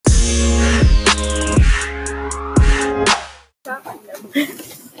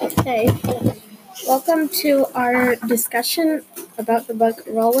Okay. Welcome to our discussion about the book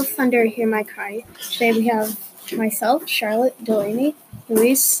Roll of Thunder, Hear My Cry. Today we have myself, Charlotte, Delaney,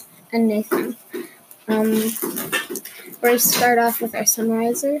 Luis, and Nathan. We're going to start off with our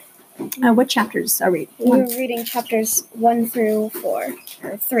summarizer. What chapters are we? We're reading chapters 1 through 4,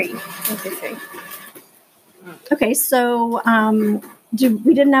 or 3. 1 through 3. Okay, so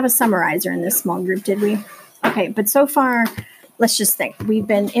we didn't have a summarizer in this small group, did we? Okay, but so far, let's just think. We've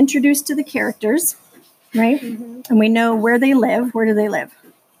been introduced to the characters, right? Mm-hmm. And we know where they live. Where do they live?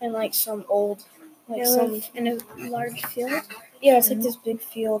 In like some old, in a large field. Yeah, it's like this big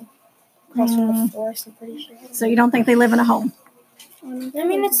field across from the forest, I'm pretty sure. So you don't think they live in a home? I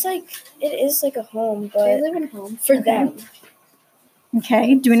mean, it is like a home, but they live in a home for them.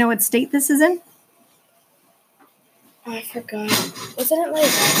 Okay, do we know what state this is in? Oh, I forgot. Wasn't it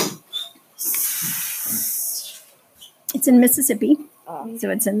like... It's in Mississippi, so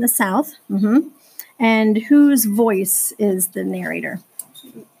it's in the South. Mm-hmm. And whose voice is the narrator?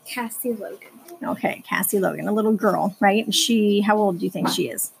 Cassie Logan. Okay, Cassie Logan, a little girl, right? And how old do you think she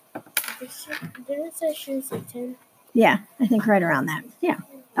is? Didn't it say she was like 10? Yeah, I think right around that. Yeah.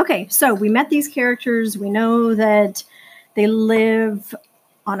 Okay, so we met these characters. We know that they live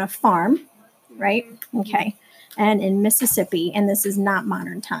on a farm, right? Okay. And in Mississippi, and this is not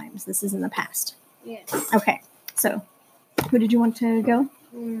modern times. This is in the past. Yes. Okay, so who did you want to go?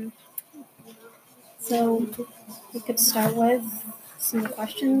 So we could start with some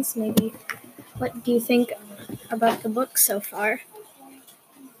questions. Maybe, what do you think about the book so far?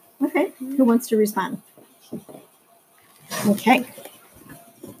 Okay, who wants to respond? Okay.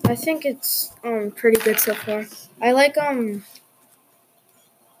 I think it's pretty good so far. I like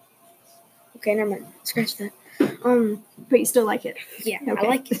Okay, never mind. Scratch that. But you still like it? Yeah, okay. I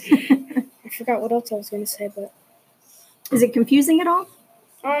like it. I forgot what else I was going to say, but... Is it confusing at all?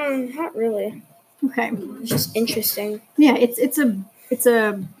 Not really. Okay. It's just interesting. Yeah, it's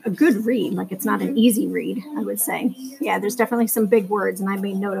a good read. Like, it's not an easy read, I would say. Yeah, there's definitely some big words, and I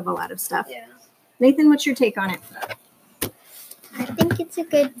made note of a lot of stuff. Yeah. Nathan, what's your take on it? I think it's a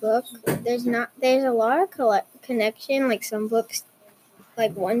good book. There's a lot of connection. Like some books,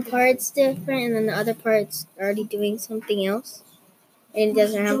 like one part's different and then the other part's already doing something else. And it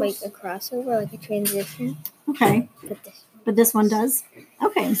doesn't have like a crossover, like a transition. Okay. But this one does?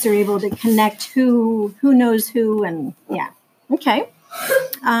 Okay, so you're able to connect who knows who, and yeah. Okay.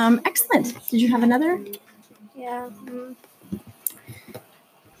 Excellent. Did you have another? Yeah.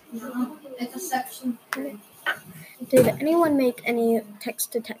 It's a section. Did anyone make any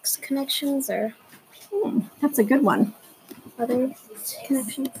text-to-text connections or That's a good one. other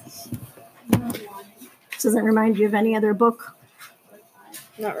connections? Does it remind you of any other book?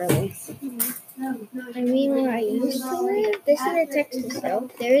 Not really. I mean, when I used to live, this is a Texas though.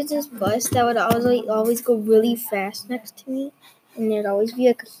 There was this bus that would always go really fast next to me, and there'd always be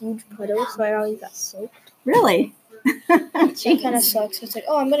like a huge puddle, so I always got soaked. Really? That kind of sucks. It's like,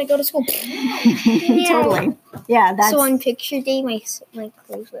 oh, I'm gonna go to school. Totally. Yeah, that's. So on picture day, my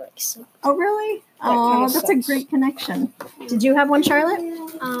clothes were like soaked. Oh, really? Oh, that's a great connection. Did you have one, Charlotte?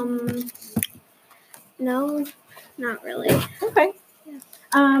 No, not really. Okay.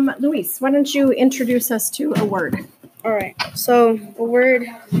 Luis, why don't you introduce us to a word? All right. So the word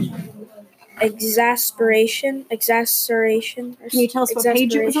exasperation. Can you tell us what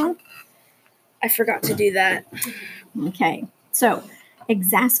page it was on? I forgot to do that. Okay. So,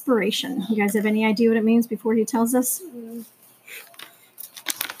 exasperation. You guys have any idea what it means before he tells us?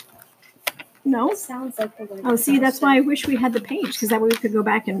 No? It sounds like the word. Oh, see, that's why I wish we had the page, because that way we could go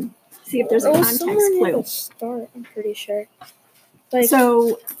back and see if there's a context clue. Start, I'm pretty sure.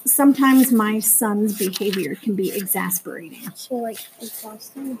 So sometimes my son's behavior can be exasperating. So like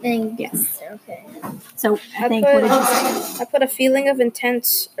exhausting? Yes. Okay. So what did you say? I put a feeling of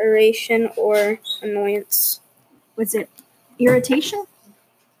intense irritation or annoyance. Was it irritation?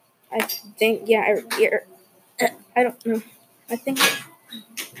 I think, yeah. I don't know. I think.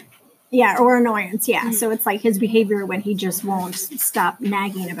 Yeah, or annoyance, yeah. Mm-hmm. So it's like his behavior when he just won't stop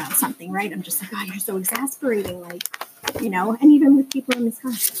nagging about something, right? I'm just like, God, you're so exasperating, like, you know, and even with people in this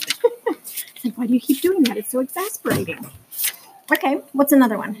house. It's like, why do you keep doing that? It's so exasperating. Okay, what's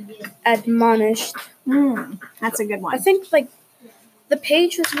another one? Admonished. That's a good one. I think, like, the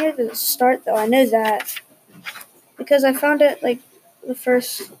page was near the start, though. I know that. Because I found it, like, the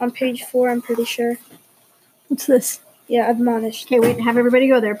first, on page 4, I'm pretty sure. What's this? Yeah, admonished. Okay, wait, have everybody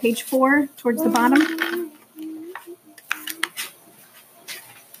go there. Page 4, towards the bottom.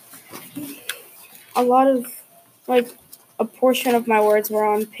 A lot of, like, a portion of my words were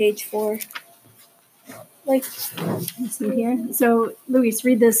on page 4. Like, Let's see here. So, Luis,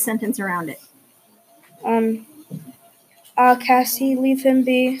 read this sentence around it. Cassie, leave him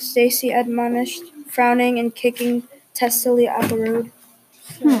be, Stacy admonished, frowning and kicking testily at the road.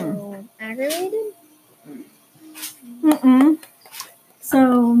 So, aggravated?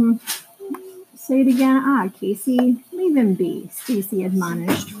 So, say it again. Casey, leave him be, Stacy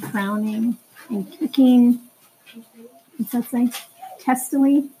admonished, frowning and kicking. What's that say?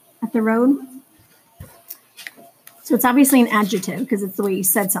 Testily at the road. So it's obviously an adjective because it's the way you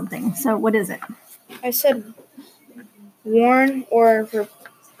said something. So what is it? I said warn or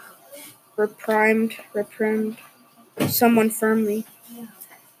reprimand someone firmly.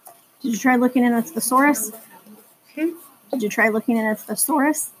 Did you try looking in a thesaurus? Hmm? Did you try looking in a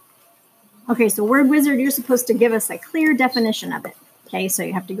thesaurus? Okay, so Word Wizard, you're supposed to give us a clear definition of it. Okay, so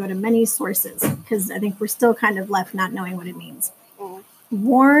you have to go to many sources because I think we're still kind of left not knowing what it means. Oh.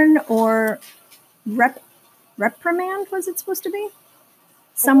 Warn or reprimand, was it supposed to be?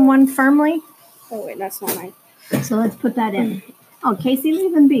 Someone firmly? Oh, wait, that's not mine. So let's put that in. Oh, Casey,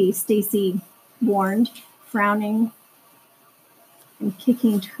 leave him be, Stacy warned, frowning and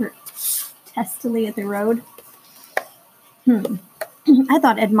kicking testily at the road. I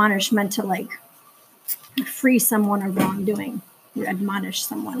thought admonish meant to like free someone of wrongdoing. You admonish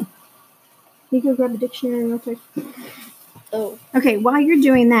someone. You can grab a dictionary real quick. Oh. Okay, while you're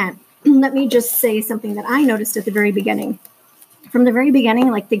doing that, let me just say something that I noticed at the very beginning. From the very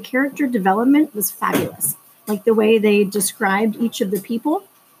beginning, like the character development was fabulous. Like the way they described each of the people.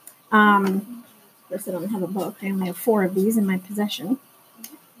 Of course, I don't have a book. I only have 4 of these in my possession.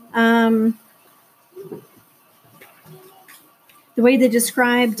 The way they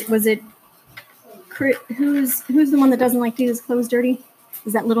described, was it who's the one that doesn't like to get his clothes dirty?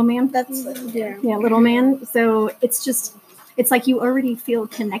 Is that Little Man? That's, yeah. Yeah, Little Man. So it's like you already feel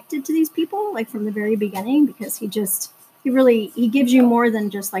connected to these people, like from the very beginning, because he gives you more than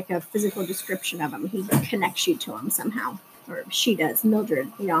just like a physical description of him. He connects you to him somehow, or she does,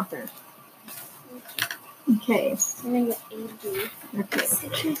 Mildred, the author. Okay. Okay.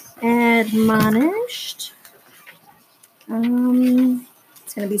 Admonished.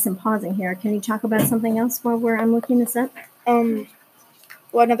 It's going to be some pausing here. Can you talk about something else while I'm looking this up?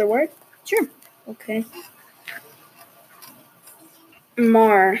 What, another word? Sure. Okay.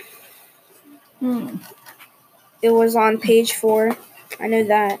 Mar. It was on page 4. I know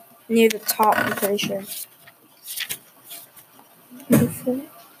that. Near the top, I'm pretty sure.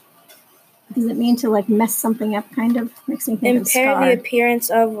 Does it mean to like mess something up, kind of? Makes me think of Impair scar. the appearance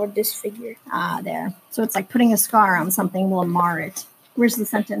of or disfigure. There. So it's like putting a scar on something will mar it. Where's the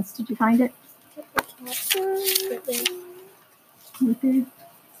sentence? Did you find it? Okay.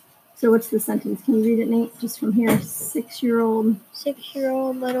 So what's the sentence? Can you read it, Nate? Just from here. 6-year-old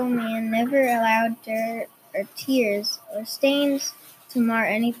little man never allowed dirt or tears or stains to mar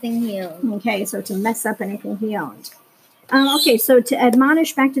anything he owned. Okay, so to mess up anything he owned. Okay, so to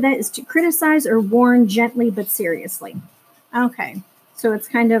admonish, back to that, is to criticize or warn gently but seriously. Okay, so it's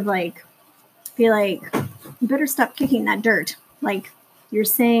kind of like, feel like, you better stop kicking that dirt. Like, you're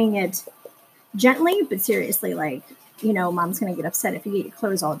saying it gently but seriously, like, Mom's going to get upset if you get your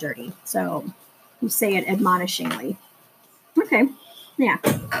clothes all dirty. So you say it admonishingly. Okay, yeah.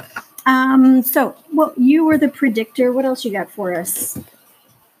 So, well, you were the predictor. What else you got for us?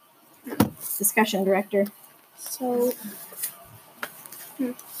 Discussion director. So,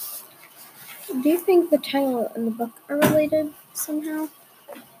 do you think the title and the book are related somehow?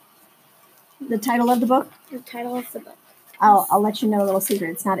 The title of the book? The title of the book. I'll let you know a little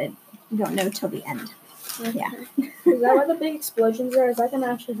secret. It's not it. You don't know till the end. Okay. Yeah. Is that where the big explosions are? Is that gonna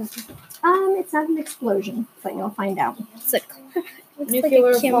actually happen? It's not an explosion, but you'll find out. It's like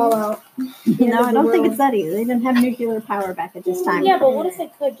Nuclear fallout. No, I don't think it's that either. They didn't have nuclear power back at this time. Yeah, but what if they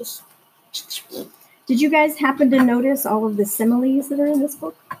could just... Did you guys happen to notice all of the similes that are in this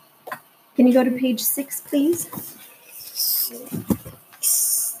book? Can you go to page 6, please?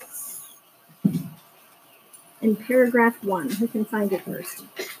 In paragraph 1. Who can find it first?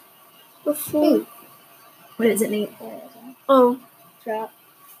 Before... What is it, Nate? Oh, crap.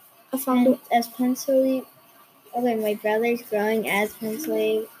 I found it. As pensively... Okay, my brother's growing as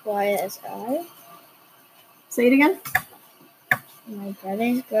pensively quiet as I. Say it again. My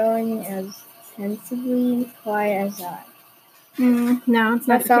brother's growing as pensively quiet as I. No, it's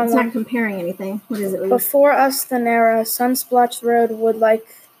not. It's not comparing anything. What is it? Before us the narrow, sun-splotched road would like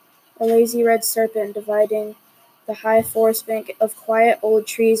a lazy red serpent dividing the high forest bank of quiet old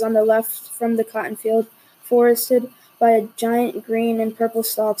trees on the left from the cotton field, forested by a giant green and purple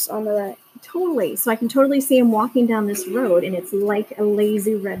stalks on the right. Totally. So I can totally see him walking down this road, and it's like a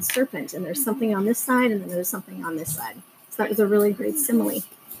lazy red serpent, and there's something on this side, and then there's something on this side. So that was a really great simile.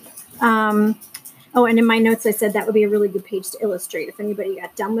 Oh, and in my notes, I said that would be a really good page to illustrate. If anybody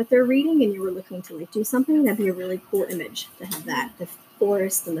got done with their reading and you were looking to like do something, that'd be a really cool image to have that, the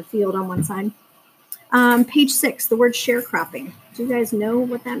forest and the field on one side. Page 6, the word sharecropping. Do you guys know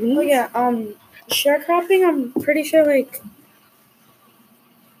what that means? Oh yeah, sharecropping. I'm pretty sure like,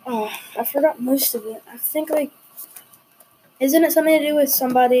 oh, I forgot most of it. I think like, isn't it something to do with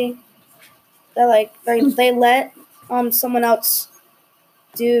somebody that like they let someone else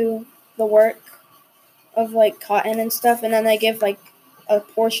do the work of like cotton and stuff, and then they give like a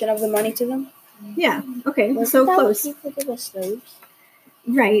portion of the money to them? Yeah. Okay. Wasn't So that close. what people did with slaves?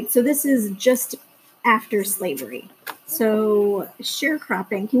 Right. So this is just after slavery. So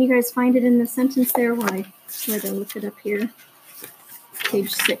sharecropping. Can you guys find it in the sentence there? While I try to look it up here.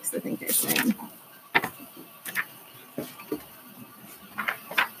 Page 6, I think I said.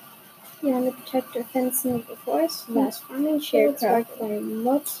 Yeah, and to protect or fencing of the forest, vast farming sharecropping by a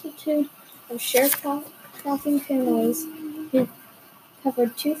multitude of sharecropping families who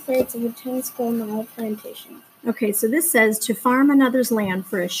covered 2/3 of a 10-square-mile plantation. Okay, so this says to farm another's land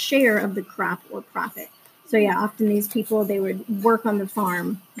for a share of the crop or profit. So yeah, often these people, they would work on the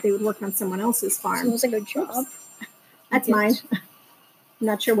farm. They would work on someone else's farm. So it was like a job. That's mine. I'm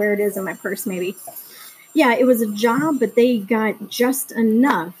not sure where it is in my purse, maybe. Yeah, it was a job, but they got just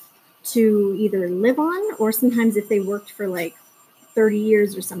enough to either live on, or sometimes if they worked for like 30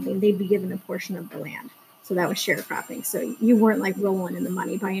 years or something, they'd be given a portion of the land. So that was sharecropping. So you weren't like rolling in the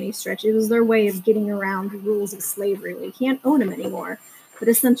money by any stretch. It was their way of getting around the rules of slavery. You can't own them anymore, but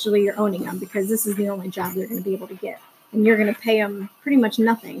essentially you're owning them because this is the only job they're going to be able to get. And you're going to pay them pretty much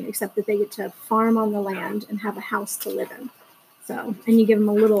nothing except that they get to farm on the land and have a house to live in. So, and you give them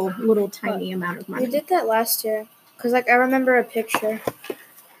a little tiny amount of money. We did that last year because like I remember a picture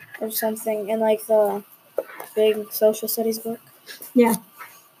of something in like the big social studies book. Yeah.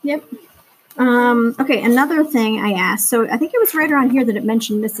 Yep. Okay, another thing I asked. So I think it was right around here that it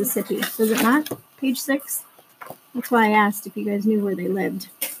mentioned Mississippi. Does it not? Page 6? That's why I asked if you guys knew where they lived.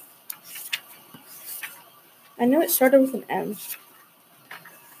 I knew it started with an M.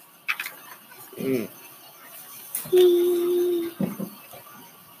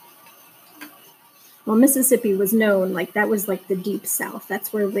 Well, Mississippi was known, like that was like the deep South.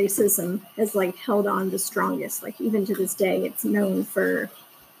 That's where racism has like held on the strongest. Like even to this day, it's known for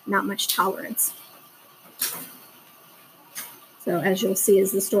not much tolerance. So as you'll see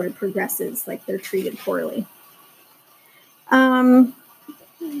as the story progresses, like they're treated poorly. And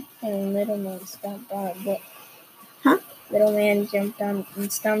little man stomped on a book. Huh? Little man jumped on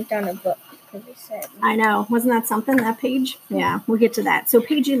and stomped on a book because it said. I know. Wasn't that something, that page? Yeah, we'll get to that. So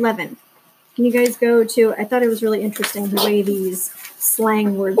page 11. Can you guys go to, I thought it was really interesting the way these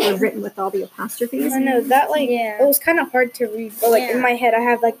slang words were written with all the apostrophes. I know that it was kind of hard to read, but like in my head I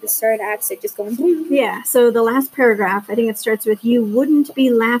have like the certain accent just going. Yeah, so the last paragraph, I think it starts with, you wouldn't be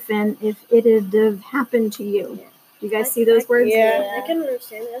laughing if it'd have happened to you. Yeah. Do you guys see those words? Yeah, I can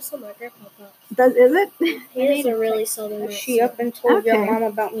understand that. That's what my grandpa Is thought. it? He is a really southern accent. She up and told your mom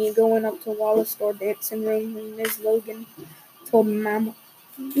about me going up to Wallace store dancing room, and Ms. Logan told mama.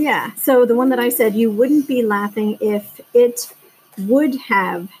 Yeah, so the one that I said, you wouldn't be laughing if it would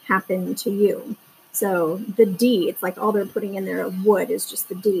have happened to you. So the D, it's like all they're putting in there of would is just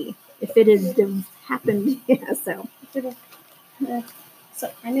the D. If it had happened, yeah, so. So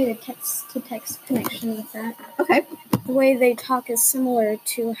I made a text-to-text connection with that. Okay. The way they talk is similar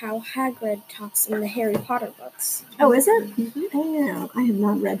to how Hagrid talks in the Harry Potter books. Oh, is it? Mm-hmm. Oh, yeah. I have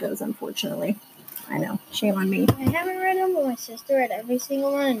not read those, unfortunately. I know. Shame on me. I haven't read them, but my sister read every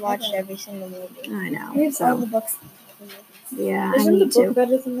single one and watched every single movie. I know. Read all the books. Yeah, Isn't I need the book to.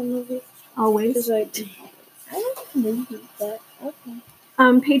 better than the movie? Always. It's like, I don't know the movie, but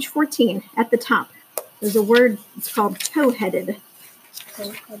okay. Page 14, at the top. There's a word, it's called toe-headed.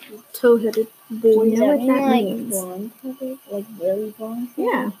 Toe-headed boy. You know what that means? Blonde, like really blonde.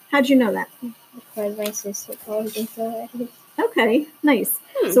 Yeah. How'd you know that? Because my sister calls me toe-headed. Okay, nice.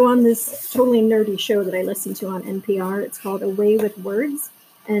 So on this totally nerdy show that I listen to on NPR, it's called Away with Words.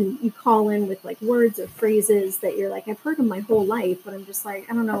 And you call in with like words or phrases that you're like, I've heard them my whole life, but I'm just like,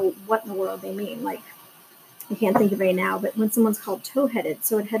 I don't know what in the world they mean. Like, I can't think of any now, but when someone's called toe-headed,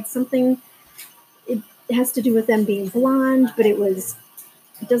 so it had something, it has to do with them being blonde, but it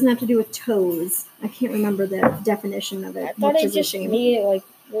doesn't have to do with toes. I can't remember the definition of it. I thought it just made it like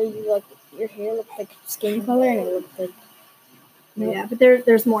where you like your hair looked like skin color and it looked like. Yeah, but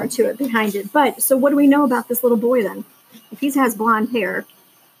there's more to it behind it. But so what do we know about this little boy then? If he has blonde hair,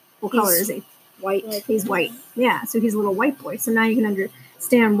 What color is he? White. He's white. Yeah, so he's a little white boy. So now you can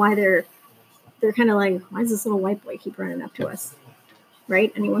understand why they're kind of like, why does this little white boy keep running up to us,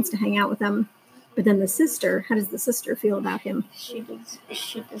 right? And he wants to hang out with them. But then the sister, how does the sister feel about him? She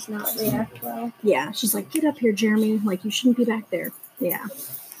does not react well. Yeah, she's like, get up here, Jeremy. Like, you shouldn't be back there. Yeah.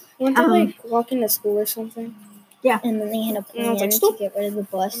 Weren't they like walking to school or something? Yeah. And then they had a plan like, to get rid of the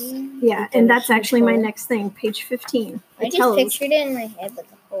bus. Yeah, and that's actually my next thing, page 15. I just pictured it in my head like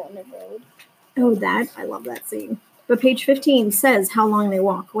a hole in the road. Oh, I love that scene. But page 15 says how long they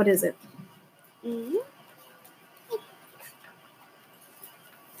walk. What is it? Mm-hmm.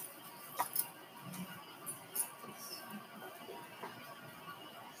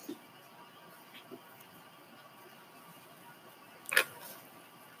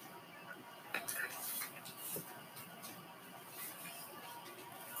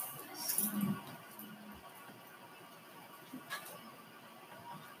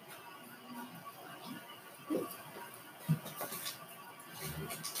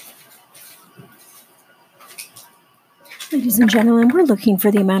 Ladies and gentlemen, we're looking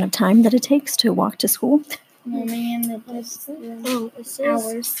for the amount of time that it takes to walk to school. Mommy and the bus.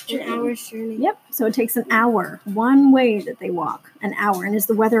 Hours. An hour's journey. Yep, so it takes an hour, one way that they walk, an hour. And is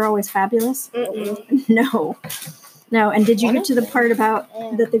the weather always fabulous? No. No, and did you get to the part about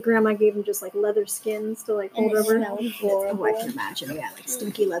that the grandma gave him just like leather skins to like hold over? Oh, I can imagine. Yeah, like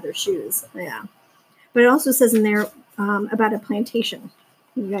stinky leather shoes. Yeah. But it also says in there about a plantation.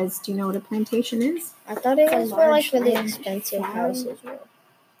 You guys, do you know what a plantation is? I thought it was for like really expensive houses.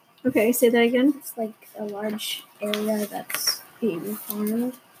 Okay, say that again. It's like a large area that's being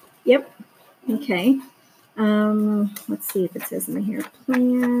farmed. Yep. Okay. Let's see if it says in here.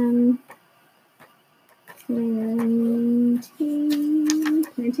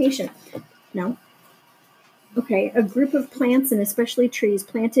 Plantation. No. Okay, a group of plants and especially trees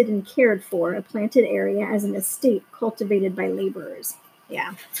planted and cared for, a planted area as an estate cultivated by laborers.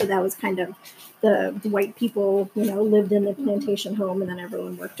 Yeah, so that was kind of the white people, lived in the plantation home and then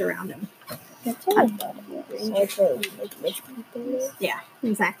everyone worked around them. That's what I thought it was. Yeah,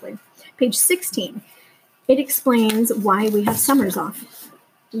 exactly. Page 16. It explains why we have summers off.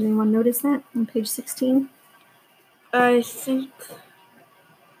 Did anyone notice that on page 16? I think.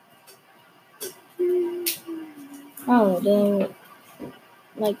 Oh, they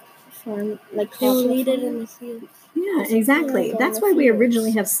were needed in the field. Yeah, exactly. That's why we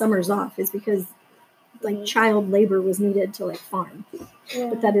originally have summers off, is because child labor was needed to farm. Yeah.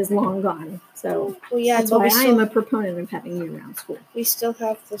 But that is long gone. So that's but why we I still, am a proponent of having year-round school. we still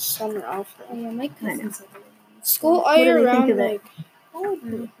have the summer off. Oh, yeah, my cousins School all What do year they think round, of it?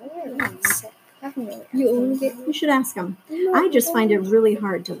 You should ask them. I just find it really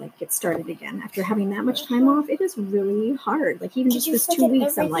hard to get started again after having that much time off. It is really hard. Even just this 2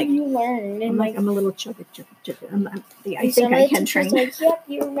 weeks, I'm like, you learned, and I'm a little chugga. I and think some I of the can teachers train. yep,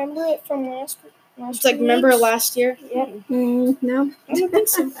 you remember it from last It's like, remember last year? Yep. No. I don't think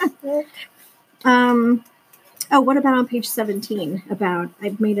so. Oh, what about on page 17?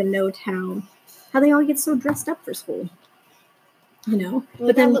 I've made a note how they all get so dressed up for school.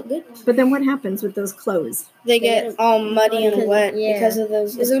 But then what happens with those clothes? They get all muddy and wet yeah. because of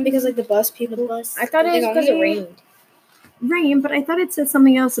those. Isn't it because the bus people? I thought it was because it rained. Rain, but I thought it said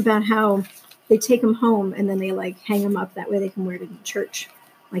something else about how they take them home and then they hang them up. That way they can wear it in church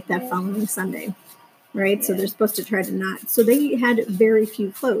that following Sunday. Right? Yeah. So they're supposed to try to not. So they had very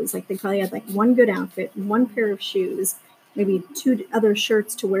few clothes. They probably had one good outfit, one pair of shoes, maybe 2 other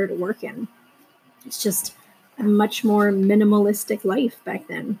shirts to wear to work in. It's just a much more minimalistic life back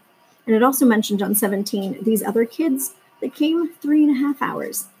then. And it also mentioned on 17, these other kids that came 3.5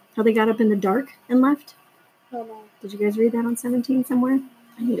 hours. How they got up in the dark and left. Did you guys read that on 17 somewhere?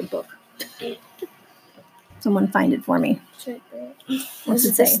 I need a book. Someone find it for me. What's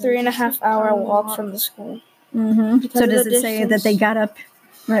it say? This 3.5 hour walk from the school. Mm-hmm. So does it say that they got up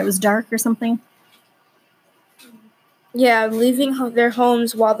when it was dark or something? Yeah, leaving their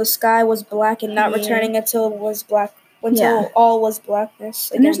homes while the sky was black and not returning until it was black. All was blackness.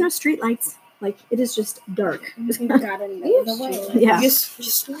 Again. And there's no street lights. It is just dark. You gotta know the way. Yeah.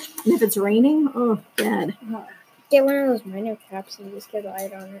 Just and if it's raining, oh God. Get one of those minor caps and just get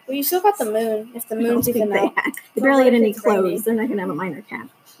light on it. Well, you still got the moon. If the moon's even out. They barely had any clothes. They're not going to have a minor cap.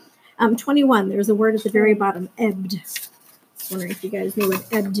 21, there's a word at the very bottom, ebbed. Wondering if you guys knew what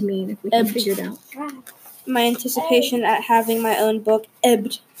ebbed mean, if we can figure it out. My anticipation at having my own book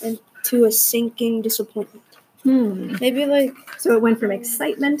ebbed into a sinking disappointment. Maybe So it went from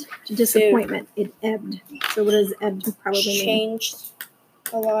excitement to disappointment. It ebbed. So what does ebbed probably mean? Changed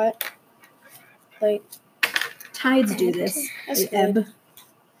a lot. Tides do this. They ebb.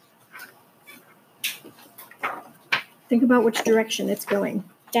 Think about which direction it's going.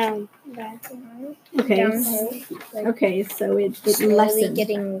 Down. Okay. Downhill. Okay, so it Slowly lessened.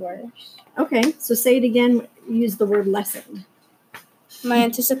 getting worse. Okay, so say it again. Use the word lessened. My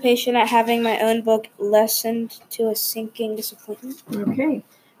anticipation at having my own book lessened to a sinking disappointment. Okay.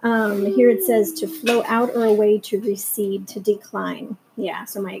 Here it says to flow out or away, to recede, to decline. Yeah,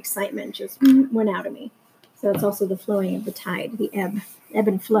 so my excitement just went out of me. So it's also the flowing of the tide, the ebb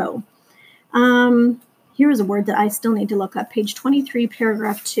and flow. Here is a word that I still need to look up. Page 23,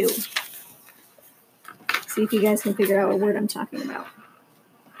 paragraph 2. See if you guys can figure out what word I'm talking about.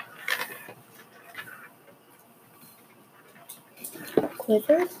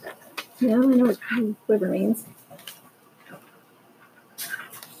 Quiver? Yeah, I know what quiver means.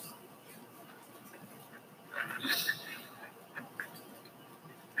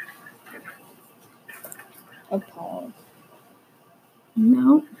 Appalled.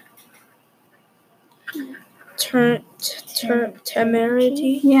 No.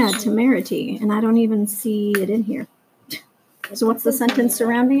 Temerity. Yeah, temerity. And I don't even see it in here. So what's the sentence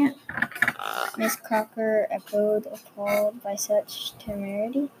surrounding it? Miss Crocker echoed, appalled by such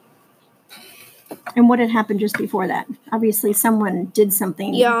temerity. And what had happened just before that? Obviously, someone did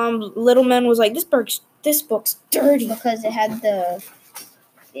something. Yeah, Little Man was like, this book's dirty. Because it had this.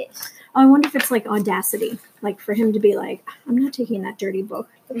 Oh, I wonder if it's like audacity. Like for him to be like, I'm not taking that dirty book.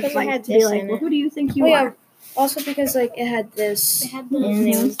 Because like, it had to be this like, in well, it. who do you think you Oh, are? yeah. Also because like it had this. It had the, and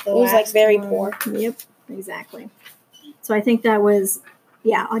it was the It was like last very one. poor. Yep, exactly. So I think that was,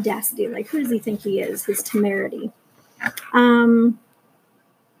 yeah, audacity. Like, who does he think he is? His temerity.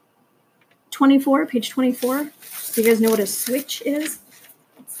 24, page 24. Do you guys know what a switch is?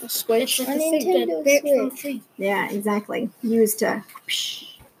 A switch. It's a Nintendo Switch. Yeah, exactly. Used to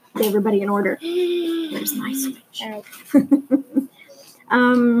get everybody in order. There's my switch.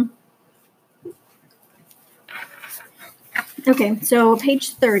 Okay, so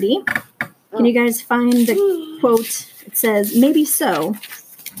page 30. Can you guys find the quote? It says, maybe so.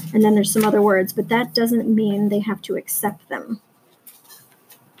 And then there's some other words, but that doesn't mean they have to accept them.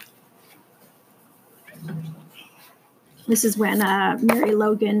 This is when Mary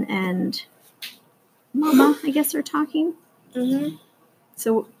Logan and Mama, I guess, are talking. Mm-hmm.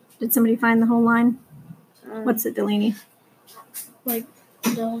 So did somebody find the whole line? What's it, Delaney? Like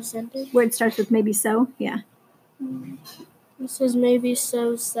the whole sentence? Where it starts with maybe so? Yeah. It says maybe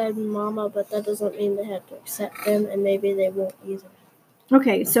so, said Mama, but that doesn't mean they have to accept them, and maybe they won't either.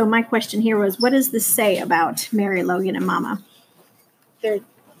 Okay, so my question here was, what does this say about Mary Logan and Mama? They're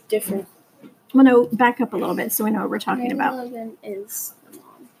different. Well, no, back up a little bit so we know what we're talking about. Mary Logan is the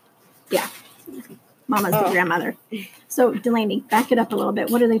mom. Yeah. Mama's the grandmother. So, Delaney, back it up a little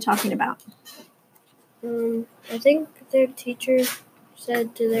bit. What are they talking about? I think their teacher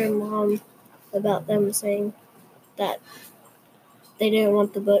said to their mom about them saying that they didn't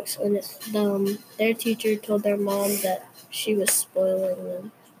want the books, and their teacher told their mom that she was spoiling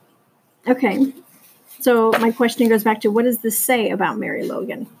them. Okay. So my question goes back to, what does this say about Mary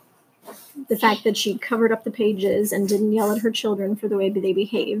Logan? The fact that she covered up the pages and didn't yell at her children for the way they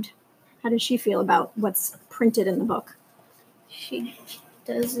behaved. How does she feel about what's printed in the book? She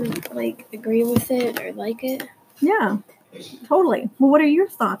doesn't agree with it or like it. Yeah, totally. Well, what are your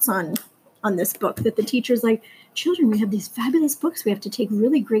thoughts on this book? That the teacher's like, children, we have these fabulous books we have to take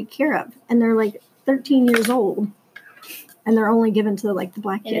really great care of. And they're 13 years old. And they're only given to the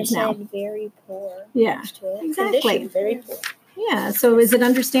black kids now. And very poor. Yeah, exactly. Condition, very poor. Yeah, so is it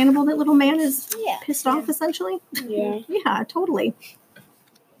understandable that little man is pissed off, essentially? Yeah. Yeah, totally.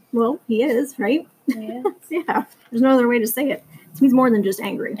 Well, he is, right? Yeah. Yeah, there's no other way to say it. He's more than just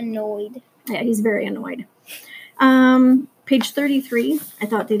angry. Annoyed. Yeah, he's very annoyed. Page 33, I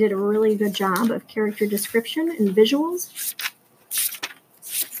thought they did a really good job of character description and visuals.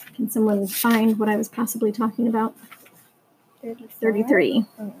 Can someone find what I was possibly talking about? 33.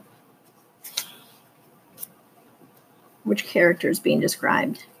 Oh. Which character is being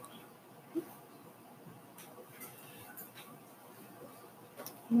described?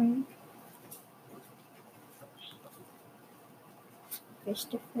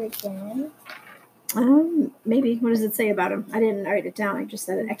 Christopher John. Maybe. What does it say about him? I didn't write it down. I just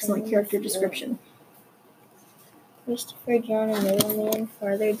said an excellent character description. Christopher John, a middleman,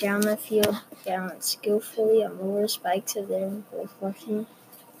 farther down the field, balanced skillfully on lower spikes of their reflection.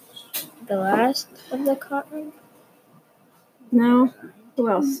 The last of the cotton? No. Who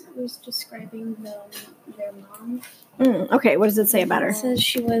else? It was describing their mom. Okay, what does it say about her? It says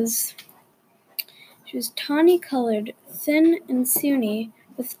she was tawny-colored, thin and puny,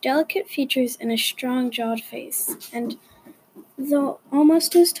 with delicate features and a strong-jawed face, and Though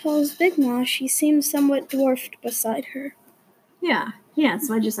almost as tall as Big Ma, she seems somewhat dwarfed beside her. Yeah.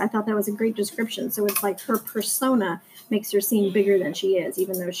 So I thought that was a great description. So it's like her persona makes her seem bigger than she is,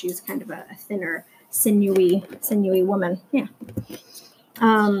 even though she's kind of a thinner, sinewy woman. Yeah.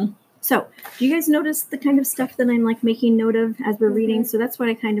 So do you guys notice the kind of stuff that I'm like making note of as we're reading? So that's what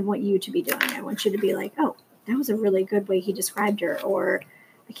I kind of want you to be doing. I want you to be like, oh, that was a really good way he described her, or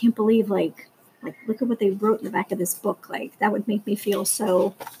I can't believe like look at what they wrote in the back of this book. Like that would make me feel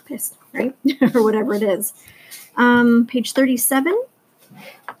so pissed, right? Or whatever it is. Page 37.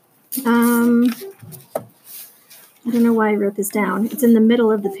 I don't know why I wrote this down. It's in the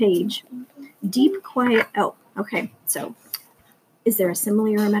middle of the page. Deep, quiet. Oh, okay. So is there a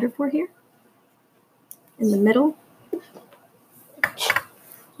simile or a metaphor here? In the middle?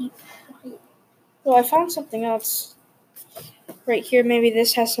 Well, I found something else right here. Maybe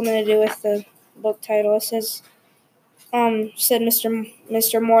this has something to do with the book title. It says, said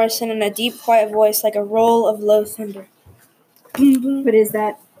Mr. Morrison in a deep, quiet voice like a roll of low thunder. But is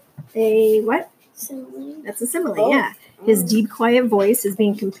that a what? Simile. That's a simile, yeah. His deep, quiet voice is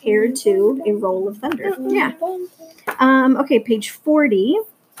being compared to a roll of thunder. Yeah. Okay, page 40.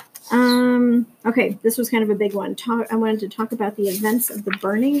 Okay, this was kind of a big one. I wanted to talk about the events of the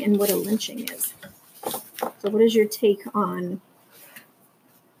burning and what a lynching is. So what is your take on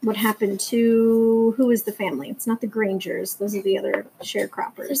what happened to, who is the family? It's not the Grangers. Those are the other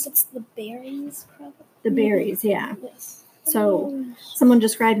sharecroppers. It's the Berries, probably. The Berries, yeah. Yes. So someone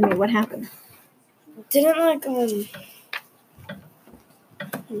described to me what happened. Weren't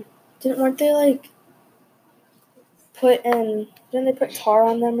they like didn't they put tar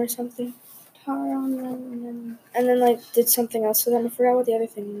on them or something? Tar on them, and then like did something else to them. I forgot what the other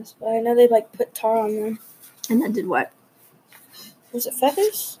thing was, but I know they like put tar on them. And then did what? Was it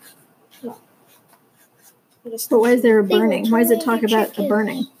feathers? No. But why is there a burning? Why does it talk about a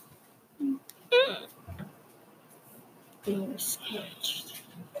burning? They were scorched.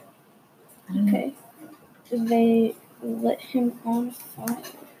 Okay. They lit him on fire.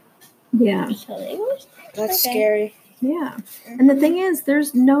 Yeah. So they were. That's scary. Yeah. And the thing is,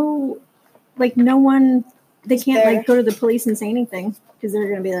 there's no one, they can't like go to the police and say anything because they're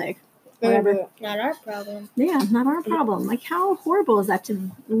going to be like, whatever. Not our problem. Yeah, not our problem. Like, how horrible is that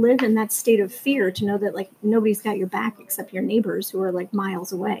to live in that state of fear, to know that like nobody's got your back except your neighbors who are like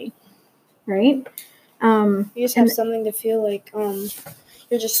miles away, right? You just have something to feel like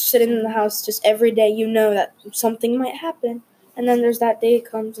you're just sitting in the house just every day. You know that something might happen, and then there's that day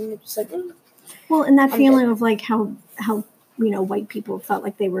comes and you're just like. Well, and that feeling of like how white people felt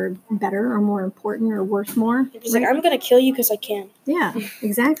like they were better or more important or worth more. It's right? Like, I'm gonna kill you because I can. Yeah,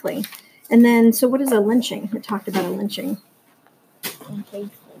 exactly. And then, so what is a lynching? It talked about a lynching. On page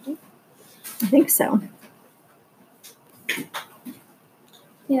 40? I think so.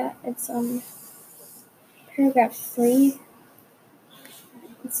 Yeah, it's paragraph 3.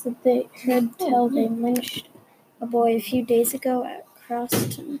 It's that they heard tell they lynched a boy a few days ago at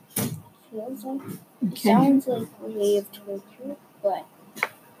Crosstown. Okay. Sounds like a way of torture, but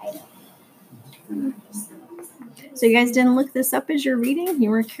I don't know. So you guys didn't look this up as you're reading? You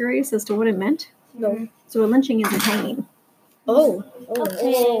weren't curious as to what it meant? No. So a lynching is a hanging. Oh.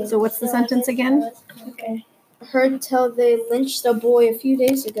 Okay. So what's the sentence again? Okay. Heard tell they lynched a boy a few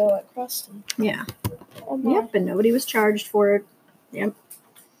days ago at Crosstown. Yeah. Yep, and nobody was charged for it. Yep.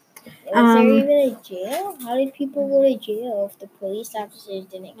 Was there even a jail? How did people go to jail if the police officers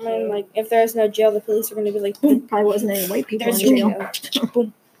didn't care? I mean, like, if there's no jail, the police are going to be like, probably wasn't any white people in jail.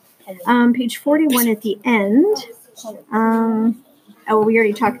 Page 41 at the end. We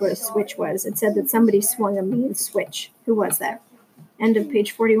already talked about what a switch was. It said that somebody swung a mean switch. Who was that? End of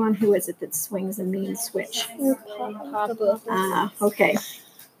page 41. Who is it that swings a mean switch? Papa. Okay.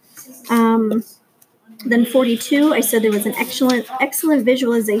 Then 42, I said there was an excellent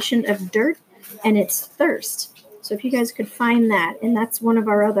visualization of dirt and its thirst. So if you guys could find that, and that's one of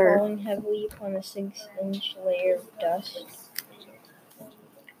our other... Falling heavily upon a 6-inch layer of dust.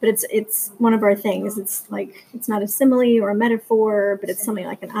 But it's one of our things. It's like, it's not a simile or a metaphor, but it's something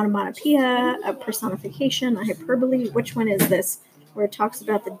like an onomatopoeia, a personification, a hyperbole. Which one is this? Where it talks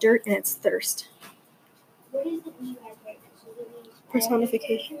about the dirt and its thirst.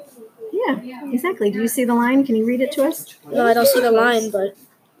 Personification. Yeah, exactly. Do you see the line? Can you read it to us? No, I don't see the line, but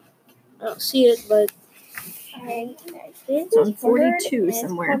I don't see it, but it's on 42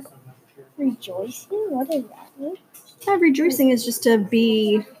 somewhere. Rejoicing? What does that mean? Rejoicing is just to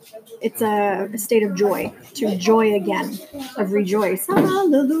be, it's a state of joy, to joy again, of rejoice.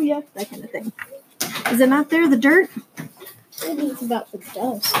 Hallelujah, that kind of thing. Is it not there, the dirt? Maybe it's about the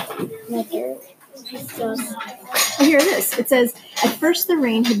dust, not dirt. Oh, here it is. It says, at first the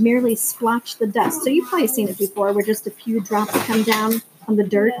rain had merely splotched the dust. So you've probably seen it before, where just a few drops come down on the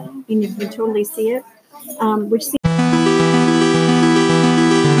dirt, and you can totally see it. Which seems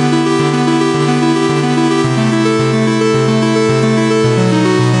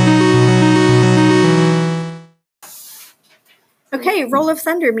okay, Roll of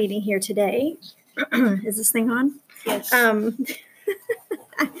Thunder meeting here today. Is this thing on? Yes.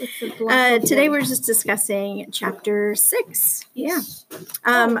 Today we're just discussing chapter 6. Yeah.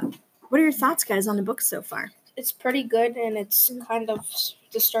 What are your thoughts, guys, on the book so far? It's pretty good, and it's kind of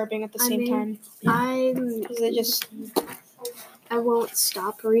disturbing at the same time. I won't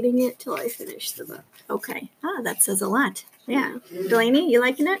stop reading it till I finish the book. Okay. That says a lot. Yeah. Delaney, you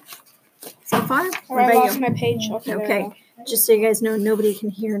liking it so far? All right, I lost my page. Okay. Just so you guys know, nobody can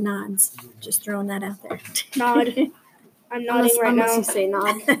hear nods. Just throwing that out there. Nod. I'm nodding Unless now. you say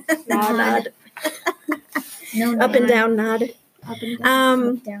nod. Nod. No, Up and down nod. Up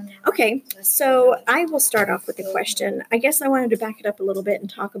and down. Okay, so I will start off with a question. I guess I wanted to back it up a little bit and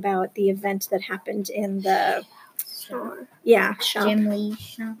talk about the event that happened in the Sure. shop. Jim Lee's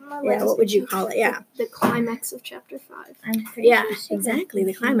shop. Yeah, what would you call it? Yeah. The climax of chapter 5. I'm pretty Yeah, sure exactly,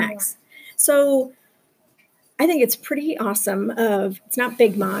 the climax. So I think it's pretty awesome it's not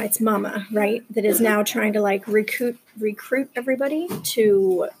Big Ma, it's Mama, right? That is now trying to like recruit everybody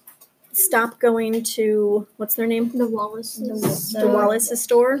to stop going to, what's their name? The Wallace's. The Wallace's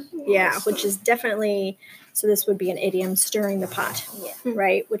store. Yeah, which is definitely, so this would be an idiom, stirring the pot. Yeah.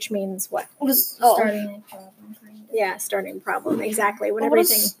 Right? Which means what? Starting a problem, kind of. Yeah, starting a problem. Exactly. When What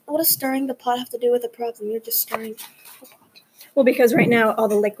everything. does stirring the pot have to do with the problem? You're just stirring. Well, because right now all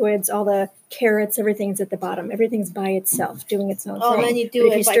the liquids, all the carrots, everything's at the bottom. Everything's by itself, doing its own thing. Then you do But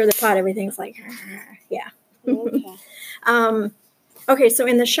it. if you stir the pot, everything's like, yeah. Okay. Okay, so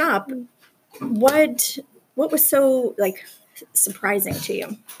in the shop, what was so like surprising to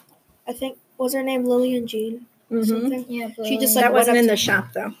you? I think, was her name Lillian Jean? Mm-hmm. Something? Yeah, but She just, That like, wasn't went in up the to- shop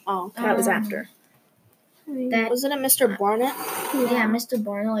though. Oh. That was after. that Wasn't it Mr. Barnett? yeah, Mr.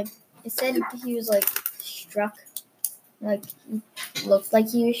 Barnett, like it said he was like struck, like he looked like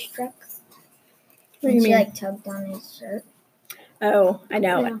he was struck. What do And you she mean? like tugged on his shirt. Oh, I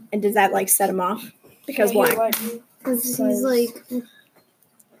know. Yeah. And does that like set him off? Because Yeah, why? Because he's Because like,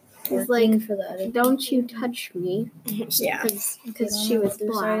 Working for the other. don't you touch me. Yeah. Because she was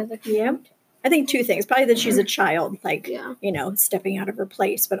black. Yep. I think two things. Probably that she's a child, like, Yeah. stepping out of her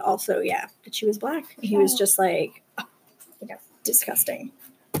place, but also, yeah, that she was black. He was just like, disgusting.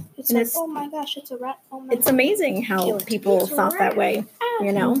 It's And like, it's- oh my gosh, it's a rat. Oh my It's amazing how Kill it. people It's a thought that way,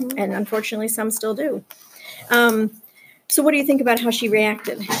 Mhm. and unfortunately some still do. So what do you think about how she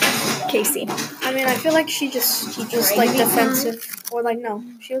reacted, Casey? I mean, I feel like she just like defensive, or like no,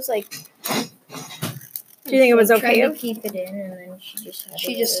 she was like Do you think it was Tried okay? to keep it in, and then she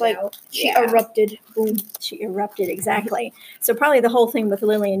just like out. she Yeah. erupted. Boom. She erupted, exactly. So probably the whole thing with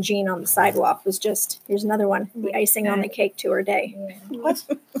Lily and Jean on the sidewalk was just, here's another one, the icing on the cake to her day. Yeah. What?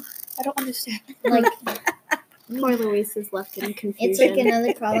 I don't understand. Like Poor Louise is left in it's confusion. like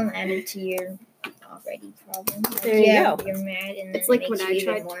another problem added to your already problem. Like, There you yeah, go. You're mad, and then It's like it when makes I you even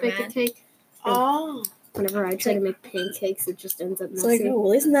tried to more bake a mad. cake. Oh, Whenever I try to make pancakes, it just ends up It's like, messy. oh,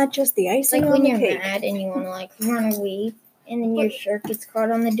 well, isn't that just the It's icing like on when the you're cake? mad and you want to like run away, and then your shirt gets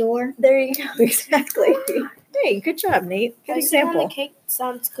caught on the door. There you go, exactly. Hey, good job, Nate. Good icing on example. the cake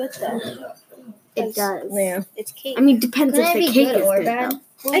sounds good though. It does. Yeah, It's cake. I mean, depends Could if it the be cake good is or good, bad? though.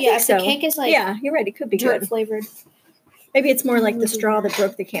 Well, I yeah, think if so. the cake is like yeah, you're right. It could be dirt good. flavored. Maybe it's more like the straw that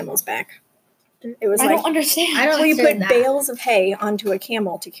broke the camel's back. It was I like, don't understand. I don't well, you put understand that. bales of hay onto a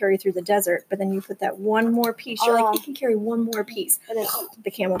camel to carry through the desert, but then you put that one more piece. You're like, Oh. you can carry one more piece, And then, the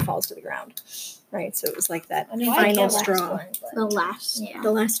camel falls to the ground. Right, so it was like that I didn't final like the last straw. one, but- The last. Yeah.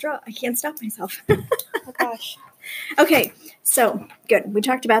 The last straw. I can't stop myself. oh my gosh. Okay, so good. We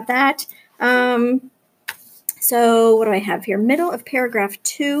talked about that. So what do I have here? Middle of paragraph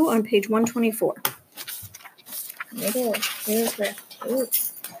 2 on page 124. Middle of paragraph 2.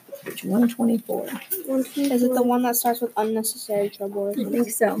 Page 124. Is it the one that starts with unnecessary trouble or I something? think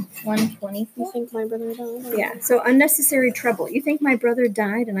so. 124. You think my brother died? Yeah, so unnecessary trouble. You think my brother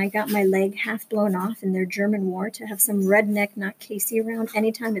died and I got my leg half blown off in their German war to have some redneck knock Casey around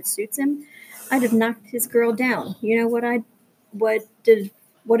anytime it suits him? I'd have knocked his girl down. You know what would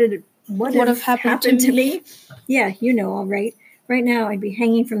have happened to me? Yeah, you know, all right. Right now I'd be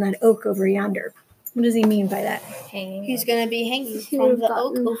hanging from that oak over yonder. What does he mean by that? Hanging. He's gonna be hanging He from would've the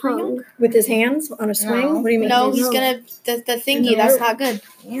oak gotten over hung. yonder. With his hands on a swing? No. What do you mean? No, he's No. gonna the thingy. That's not good.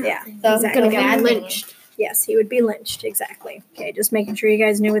 Yeah, The, exactly. Gonna Bad get thing. lynched. Yes, he would be lynched. Exactly. Okay, just making sure you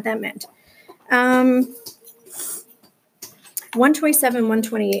guys knew what that meant. 127,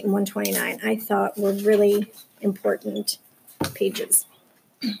 128, and 129 I thought were really important pages.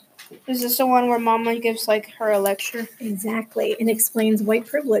 Is this the one where Mama gives like her a lecture? Exactly. And explains white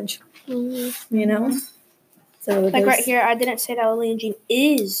privilege, you know? So Like right here, I didn't say that Lily Jean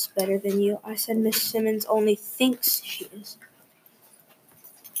is better than you. I said Miss Simmons only thinks she is.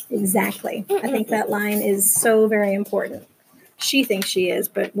 Exactly. I think that line is so very important. She thinks she is,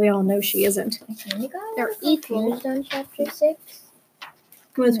 but we all know she isn't. They're equal. On chapter 6.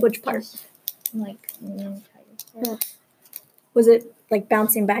 Was which part? Like, Was it like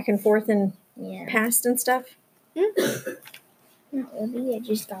bouncing back and forth and yeah. past and stuff? Maybe I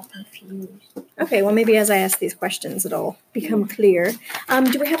just got confused. Okay, well, maybe as I ask these questions, it'll become clear.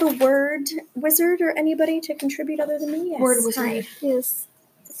 Do we have a word wizard or anybody to contribute other than me? Yes. Word wizard. Hi. Yes.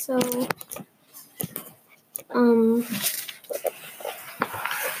 So,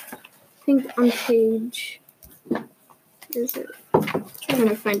 I think on page, is it? Trying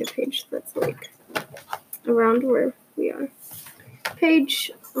to find a page that's like around where we are.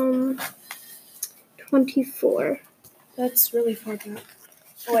 Page 24. That's really far back.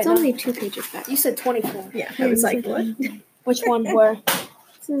 Oh, It's only 2 pages back. You said 24. Yeah, I was like, what? Which one? Where?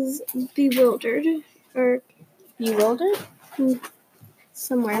 This is bewildered or Bewildered?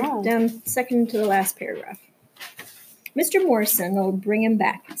 somewhere. Oh. Down second to the last paragraph. Mr. Morrison will bring him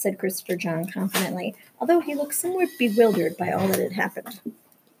back, said Christopher John confidently, although he looked somewhat bewildered by all that had happened.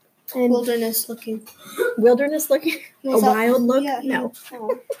 And Wilderness looking. Wilderness looking? A wild look? Yeah. No.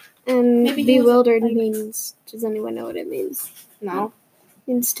 Oh. And Maybe he was, bewildered like- means, does anyone know what it means? No.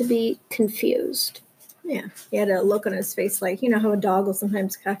 Means to be confused. Yeah. He had a look on his face like, you know how a dog will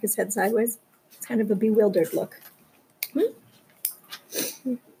sometimes cock his head sideways? It's kind of a bewildered look.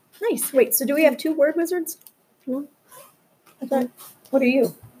 Nice. Wait, so do we have 2 word wizards? No. I thought, what are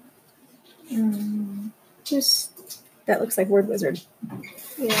you? Just, That looks like word wizard.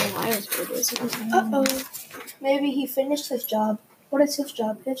 yeah, I was word wizard. Uh-oh. Maybe he finished his job. What is his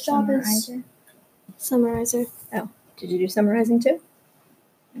job? His job is... Summarizer. Did you do summarizing too?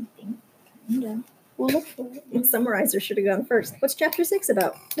 I think. Yeah. We'll look for it. Well, summarizer should have gone first. What's chapter 6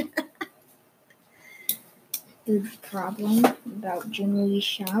 about? The problem about Jim Lee's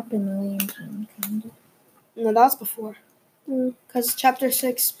shop and Lily and Jean, kind of. No, that was before. Mm.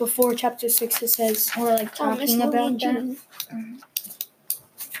 Because before chapter 6, it says... Or like talking about that.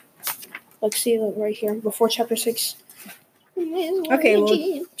 Like, see, like, right here. Before chapter 6. Okay,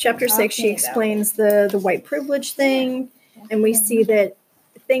 well, chapter 6, she explains the white privilege thing, and we see that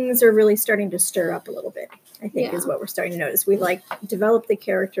things are really starting to stir up a little bit, I think, is what we're starting to notice. We, like, develop the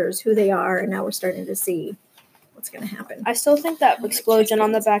characters, who they are, and now we're starting to see what's going to happen. I still think that explosion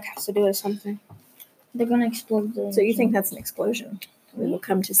on the back has to do with something. They're gonna explode the. So you think that's an explosion? We will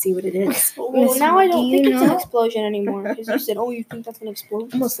come to see what it is. Well, now I don't do think you it's an know? explosion anymore. Because you said, oh, you think that's an explosion?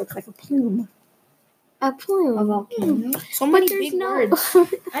 Almost looks like a plume. A plume. A volcano? So But many there's big no. words.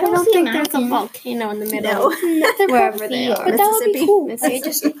 I don't see a think there's a mountain. volcano in the middle. No. Wherever they are. But that would be Mississippi.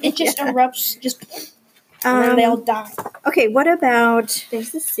 cool. It just erupts, and then they all die. Okay, what about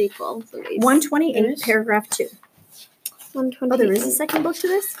There's the sequel. Louise. 128, There is? paragraph 2? 128. Oh, there is a second book to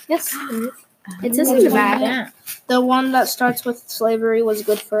this? Yes. It says in the back. The one that starts with slavery was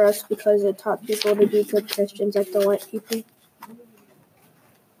good for us because it taught people to be good Christians like the white people. It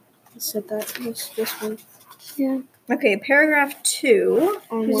said that. This one. Yeah. Okay, paragraph 2.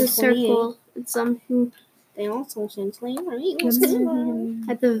 On There's a 128. circle. It's They also said slavery was good for us.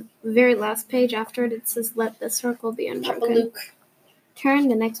 at the very last page after it. It says, "Let the circle be Papa unbroken." Luke. Turn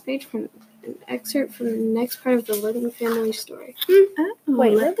the next page from an excerpt from the next part of the living family story. Oh,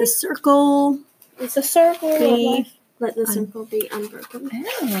 Wait, let the circle. It's a circle of Be- life. Let the circle be unbroken.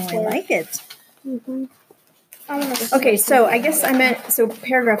 Oh, I like it. Mm-hmm. Okay, so I guess I meant,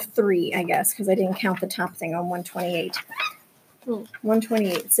 paragraph 3, I guess, because I didn't count the top thing on 128.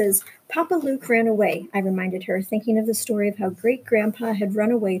 128 says, Papa Luke ran away, I reminded her, thinking of the story of how great-grandpa had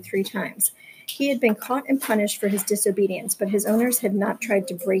run away 3 times. He had been caught and punished for his disobedience, but his owners had not tried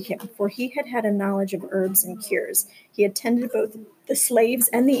to break him, for he had had a knowledge of herbs and cures. He had tended both the slaves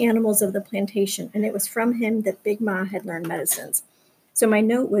and the animals of the plantation, and it was from him that Big Ma had learned medicines. So my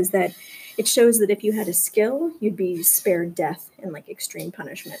note was that it shows that if you had a skill, you'd be spared death and like extreme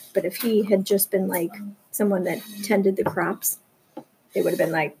punishment. But if he had just been like someone that tended the crops, they would have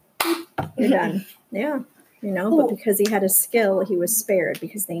been like, you're done. Yeah. But because he had a skill, he was spared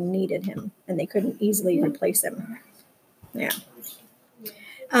because they needed him and they couldn't easily replace him. Yeah.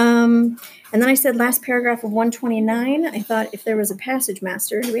 And then I said last paragraph of 129, I thought if there was a passage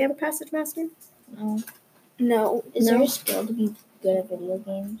master, do we have a passage master? No. No. Is there No. a skill to be good at video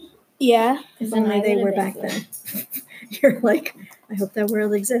games? Yeah. If Then only I they would've were been back good. then. You're like, I hope that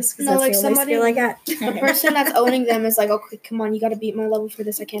world exists because No, that's like the only somebody- skill I got. The person that's owning them is like, okay, come on, you got to beat my level for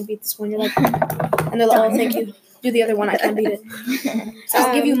this. I can't beat this one. You're like, and they're like, oh, thank you. Do the other one. I can't beat it. So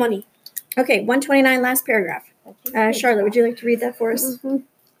I'll give you money. Okay, 129, last paragraph. Charlotte, would you like to read that for us? Mm-hmm.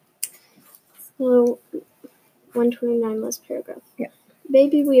 So, 129 last paragraph. Yeah.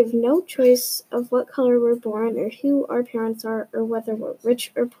 Baby, we have no choice of what color we're born or who our parents are or whether we're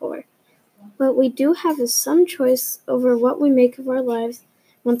rich or poor. But we do have some choice over what we make of our lives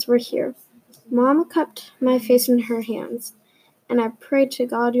once we're here. Mom cupped my face in her hands, and I pray to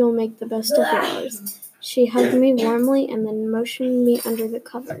God you'll make the best of yours. She hugged me warmly and then motioned me under the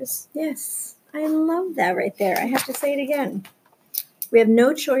covers. Yes, I love that right there. I have to say it again. We have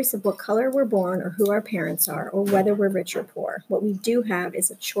no choice of what color we're born or who our parents are or whether we're rich or poor. What we do have is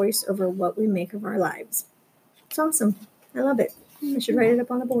a choice over what we make of our lives. It's awesome. I love it. I should write it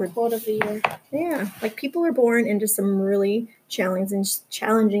up on the board. Quote of the year. Yeah, like people are born into some really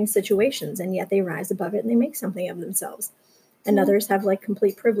challenging situations, and yet they rise above it and they make something of themselves. And others have like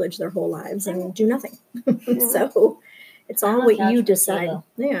complete privilege their whole lives and do nothing. So it's all what you decide.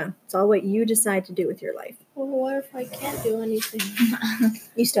 Yeah, it's all what you decide to do with your life. Well, what if I can't do anything?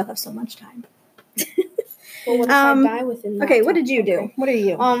 You still have so much time. Well, what if I die within that Okay, what time? did you do? What are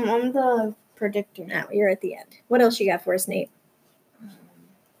you? I'm the predictor. Now you're at the end. What else you got for us, Nate?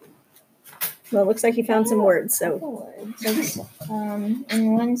 Well, it looks like you found some words. So Words.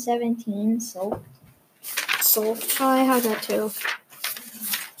 In 117, soap. Salt. Oh, I have that too.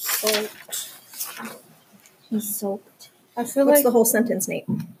 Salt. He soaked. I feel what's like the whole sentence, Nate?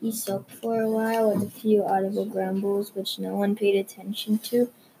 He soaked for a while with a few audible grumbles which no one paid attention to.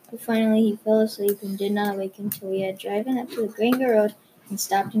 But finally he fell asleep and did not wake until we had driven up to the Granger Road and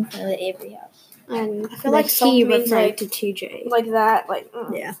stopped in front of the Avery house. And I feel like soap he means referred like- to TJ. like that, like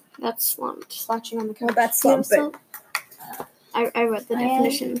Yeah. That's slumped. slouching on the couch. Well, that's You have slump, but soap? I read the I have-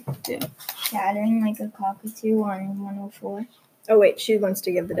 definition. Chattering like a cockatoo on 104. oh wait, she wants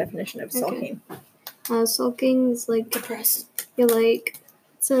to give the definition of Okay. sulking. Sulking is like Depressed. you're like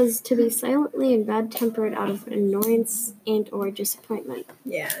it says to be silently and bad tempered out of annoyance and or disappointment.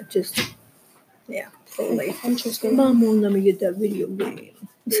 Yeah, just totally. Interesting. Mom won't let me get that video game.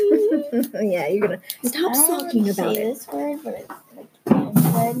 Yeah, you're gonna stop I don't sulking really about say it. this word, but it's like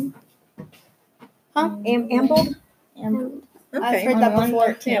ambled. Huh? Ambled? Ambled. Okay. I've heard that On before.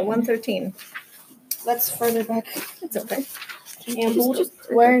 113. Yeah, 113. That's further back. It's okay. Ambled.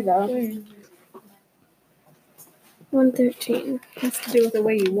 Where though? 113. Has to do with the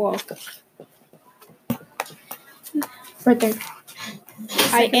way you walk. Right there.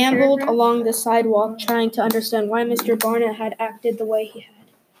 I Second ambled paragraph? along the sidewalk trying to understand why Mr. Barnett had acted the way he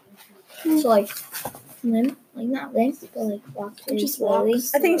had. So like limp, like not limp, but like walk really Just slowly.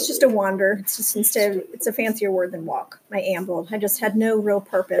 walks. I think it's just a wander. It's just it's a fancier word than walk. I ambled. I just had no real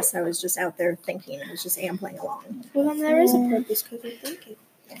purpose. I was just out there thinking. I was just ambling along. Well, then there is a purpose because you're thinking.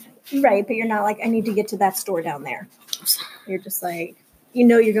 Right, but you're not like, I need to get to that store down there. You're just like, you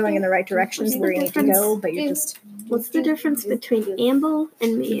know you're going in the right directions where you need to go, but you're just... What's the difference between amble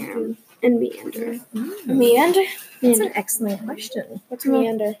and meander? Meander. Meander? That's an excellent question. What's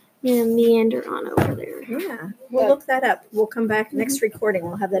meander? Yeah, meander on over there. Yeah, we'll look that up. We'll come back next recording.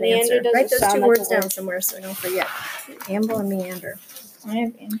 We'll have that Meander answer. doesn't Write those sound two like words a word. down somewhere so we don't forget. Amble and meander. I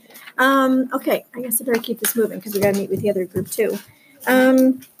have ambled. Okay, I guess I better keep this moving because we got to meet with the other group too.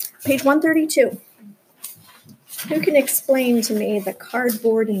 Page 132. Who can explain to me the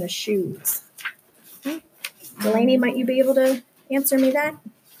cardboard and the shoes? Delaney, might you be able to answer me that?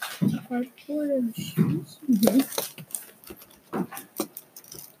 Cardboard and shoes.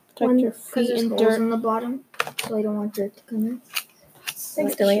 Protect your Because feet there's in holes dirt. in the bottom, so I don't want dirt to come in.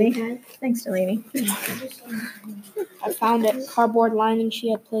 Thanks, Delaney. Thanks, Delaney. I found it. Cardboard lining she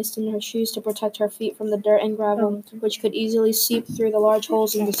had placed in her shoes to protect her feet from the dirt and gravel, which could easily seep through the large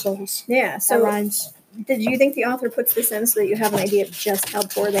holes in the soles. Yeah, That so rhymes. did you think the author puts this in so that you have an idea of just how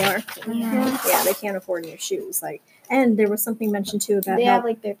poor they are? Yeah. Yeah, they can't afford new shoes. And there was something mentioned too about They how have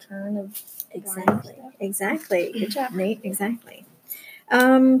like their turn of Exactly. Good job, Nate. Exactly.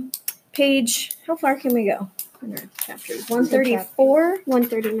 Page, how far can we go in our chapters? 134?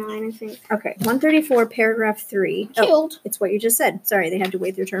 139, I think. Okay, 134, paragraph 3. Oh, Killed. it's what you just said. Sorry, they had to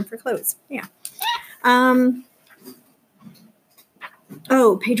wait their turn for clothes. Yeah.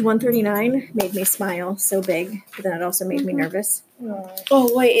 Page 139 made me smile so big, but then it also made me nervous.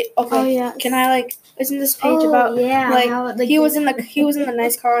 Oh wait. Okay. Oh, yeah. Can I Isn't this page about yeah, like, how, he was in the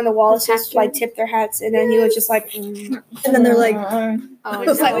nice car and the Wallaces like tipped their hats and then he was just like And then they're like, Oh,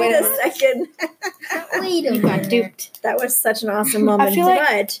 It's like, wait wait a a second. wait a you got minute. duped. That was such an awesome moment. feel like-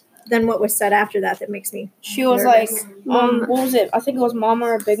 But then what was said after that makes me She was nervous? like, what was it? I think it was Mama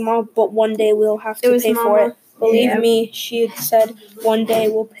or Big Mom, but one day we'll have It to was pay for Mama. it. Believe Yeah. me, she had said one day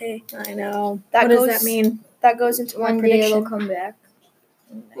we'll pay. I know. That what goes, does that mean? That goes into my One day it'll prediction. come back.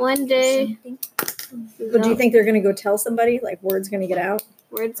 One day, But do you think they're going to go tell somebody? Like, word's going to get out?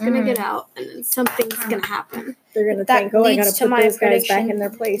 word's gonna get out, and then something's gonna happen. They're going to That think, oh, I got leads to to put my those guys back prediction. in their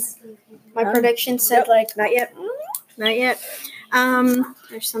place. My prediction said Nope, not yet. Not yet.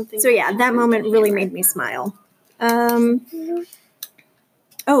 There's something. So yeah, that moment really made me smile.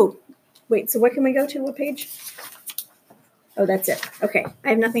 Oh, wait. So what can we go to? What page? Oh, that's it. Okay. I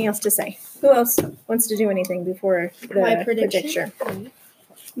have nothing else to say. Who else wants to do anything before the My prediction? predictor?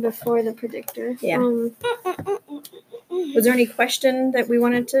 Before the predictor. Yeah. Was there any question that we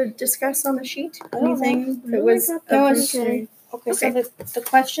wanted to discuss on the sheet? Anything that was There was Okay. okay. So the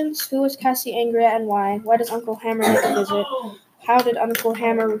questions: Who was Cassie angry at and why? Why does Uncle Hammer make a visit? How did Uncle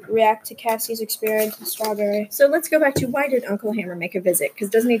Hammer react to Cassie's experience in Strawberry? So let's go back to why did Uncle Hammer make a visit?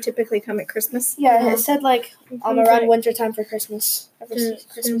 Because doesn't he typically come at Christmas? Yeah, it said like around wintertime for Christmas.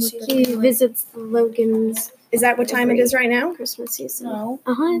 Christmas season. He visits Logan's Is that what time it is right now? Christmas season. No.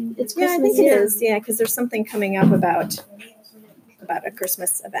 It's Yeah, I Christmas think it season. is. Yeah, because there's something coming up about a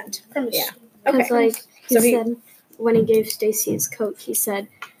Christmas event. Christmas. Yeah. Because Okay. like he So he- said when he gave Stacy his coat, he said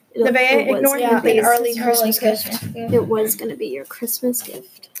Nevaeh, ignore him, Yeah, an please. early Christmas gift. it was gonna be your Christmas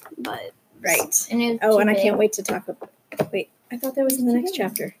gift, but Right. And it was Oh, too and I big. can't wait to talk about. Wait, I thought that was in the next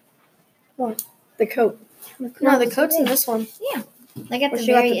chapter. What? The coat. No, the coat's in this one. Like at Where the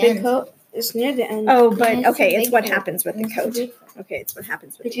she got very the big end. coat. It's near the end. Oh, Yeah, but it's a okay, it's big what coat. happens with the It's a coat. big Okay, it's what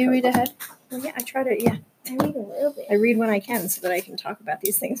happens with Did the you coat. read ahead? Well, yeah, I try to. Yeah, I read a little bit. I read when I can so that I can talk about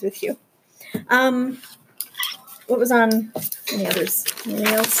these things with you. What was on any others? Anything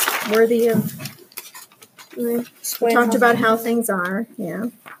else worthy of? We talked about how things are. Yeah.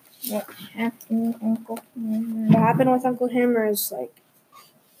 What happened, Uncle? What happened with Uncle Hammer is like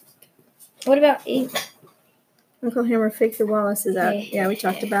What about 8? Uncle Hammer faked the Wallaces out. Okay. Yeah, we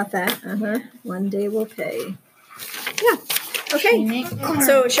talked about that. One day we'll pay. Yeah. Okay.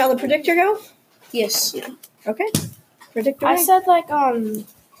 So shall the predictor go? yes. Okay. Predictor. I said like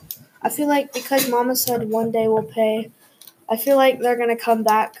I feel like because Mama said one day we'll pay, I feel like they're gonna come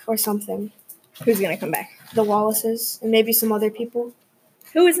back or something. Who's gonna come back? The Wallaces and maybe some other people.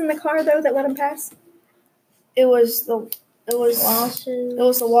 Who was in the car though that let him pass? It was the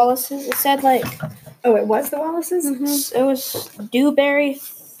Wallaces. It said like Oh, it was the Wallaces. it was Dewberry,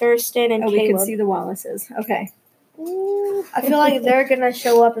 Thurston, and Oh, we Caleb. could see the Wallaces. Okay. I feel like they're gonna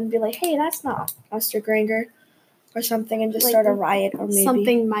show up and be like, "Hey, that's not Mr. Granger," or something, and just Like start a riot, or maybe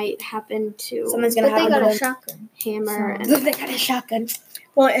something might happen to something's gonna But they happen got to a them. shotgun. Hammer and They got a shotgun.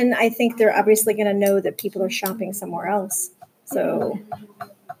 Well, and I think they're obviously going to know that people are shopping somewhere else. So,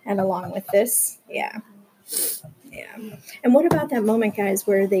 and along with this, yeah. And what about that moment, guys,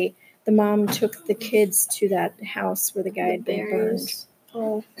 where the mom took the kids to that house where the guy had been burned? berries.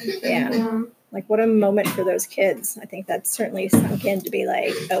 Oh, Yeah. Like, what a moment for those kids. I think that certainly sunk in to be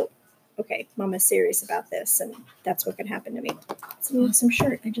like, oh, okay, Mama's serious about this, and that's what could happen to me. It's an awesome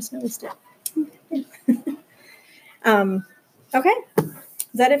shirt. I just noticed it. Okay.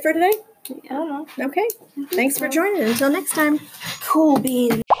 Is that it for today? I don't know. Okay. Thanks for joining. Until next time. Cool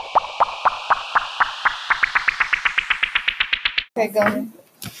beans. Okay, go ahead.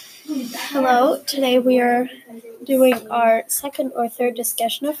 Hello, today we are doing our second or third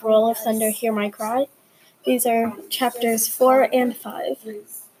discussion of Roll of Thunder, Hear My Cry. These are chapters 4 and 5.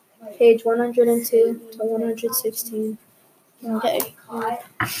 Page 102 to 116. Okay.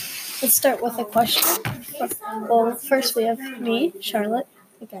 Let's start with a question. Well, first we have me, Charlotte,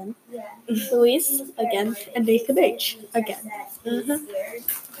 again, Louise, again, and Nathan H, again.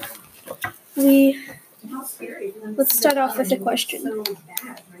 Let's start off with a question.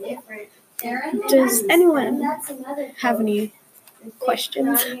 Does anyone have any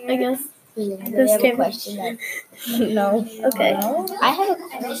questions, I guess? This came- question. No. Okay. I have a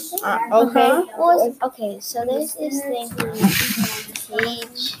question. Uh-huh. Okay, so there's this thing,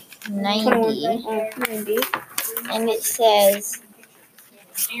 page 90, 90. and it says,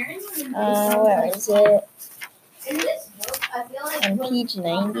 where is it? On page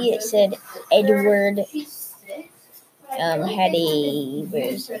 90, it said Edward had a, where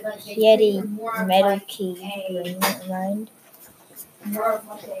is it? He had a metal key around.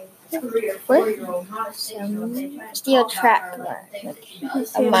 Steel trap.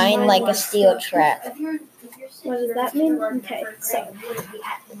 A mine like a steel trap. What does that mean? Okay, so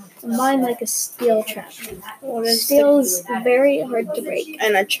a mine like a steel trap. Steel is very hard to break.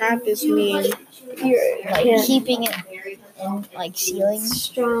 And a trap is mean. You Like can't. keeping it and like ceiling.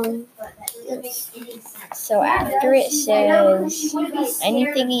 Strong. So after it says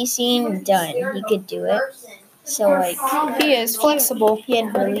anything he's seen done, he could do it. So like He is flexible. he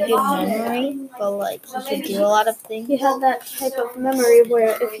had really good memory, but like he could do a lot of things. He had that type of memory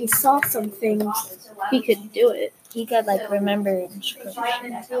where if he saw something, he could do it. He could like remember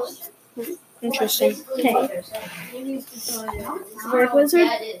instructions. Interesting. Okay. Word wizard?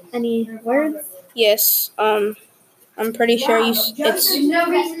 Any words? Yes. I'm pretty sure it's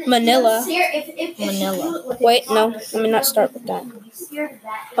Manila. Manila. Wait, no. Let me not start with that.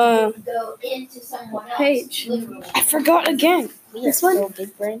 Page. I forgot again. This one? So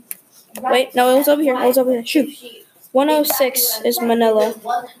big brain. Wait, no, it was over here. Shoot. 106 is Manila.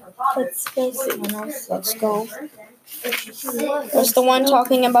 Let's go see. Let's go. What's the one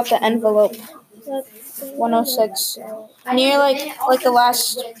talking about the envelope? 106. Near like the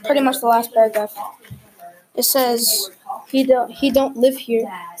last, pretty much the last paragraph. It says, he don't live here,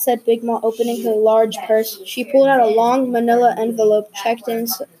 said Big Ma, opening her large purse. She pulled out a long manila envelope, checked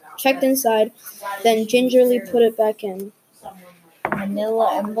inside, then gingerly put it back in.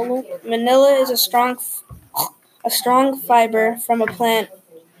 Manila envelope. Manila is a strong fiber from a plant,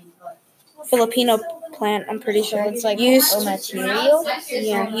 Filipino plant, I'm pretty sure. So it's like used a material.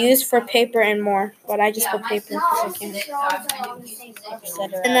 Yeah, used for paper and more, but I just put paper because I can.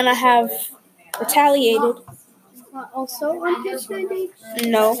 Etc. And then I have retaliated. Also on page 90?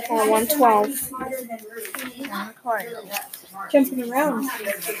 No, 112. Jumping around.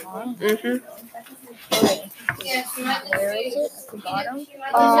 Mm-hmm. Where is it? At the bottom?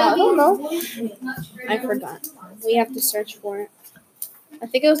 I don't know. I forgot. We have to search for it. I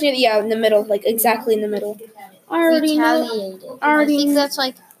think it was in the middle, like exactly in the middle. I already know. Retaliated. I already I think know- that's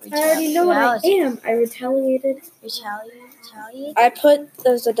like. I already know what I am. I retaliated. Retaliate. I put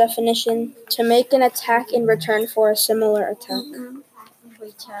as a definition to make an attack in return for a similar attack.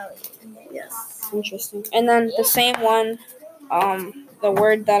 Retaliate. Yes. Interesting. And then the same one, the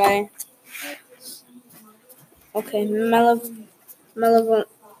word that I. Okay, malevolent, Malevolent.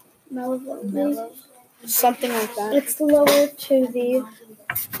 something like that. It's lower to the.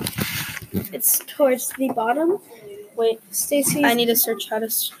 It's towards the bottom. Wait, Stacy's I need to search how to.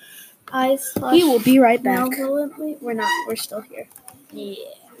 eyes flash. He will be right back. Malevolently. We're not. We're still here. Yeah.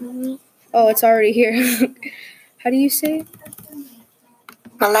 Oh, it's already here. How do you say it?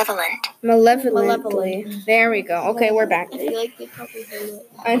 Malevolent. Malevolently. There we go. Okay, we're back. I feel like they probably heard it.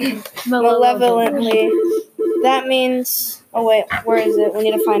 I know. Malevolently. That means. Oh wait, where is it? We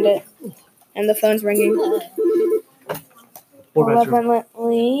need to find it. And the phone's ringing. What about you?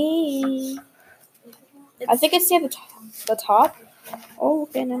 Malevolently. I think it's near the top. Oh,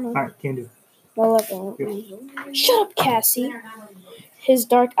 okay, no. Alright, can do. Malevolently. Shut up, Cassie. His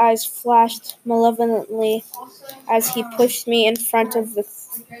dark eyes flashed malevolently as he pushed me in front of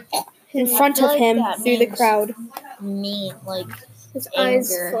him through the crowd. Mean, like His anger.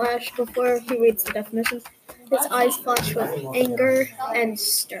 eyes flash before he reads the definition. His eyes flash with anger and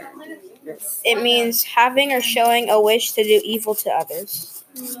sternness. It means having or showing a wish to do evil to others.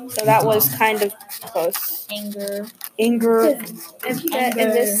 So that was kind of close. Anger. Anger. In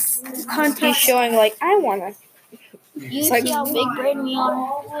this He's context, showing like, I wanna. You like- see how big brain we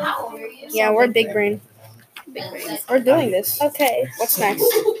are? Yeah, we're big brain. We're doing this. okay. What's next?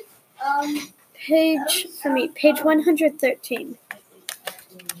 Page 113.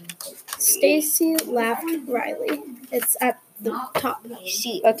 Stacy laughed Riley. It's at the top.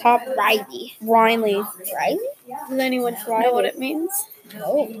 See, The top. Riley. Riley. Riley? Does anyone know what it means?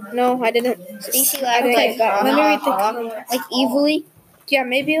 No. No, I didn't. Stacy I laughed didn't like, get that. Let me read the ha, comment. like evilly. Yeah,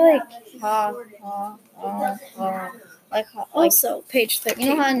 maybe like. Ha, ha, ha, ha. Like, Also, page 13.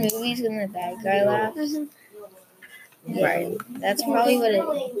 you know how in movies when the bad guy laughs? Right. That's probably what it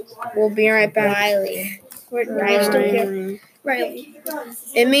means. We'll be right back. Riley. We're still here. Riley.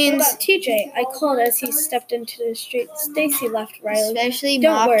 It means. About TJ, I called as he stepped into the street. Stacy laughed Riley. Especially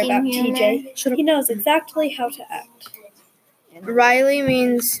Don't worry mocking about him. TJ. He knows exactly how to act. Riley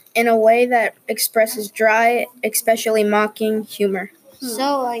means in a way that expresses dry, especially mocking humor.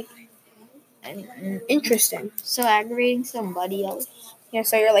 So, like, Interesting. so aggravating somebody else. Yeah,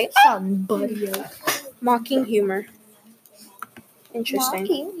 so you're like Somebody else. mocking humor. Interesting.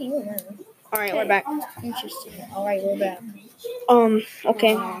 Mocking humor. All right, we're back. Interesting. All right, we're back.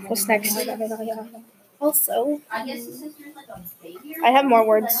 Okay. What's next? Also, I have more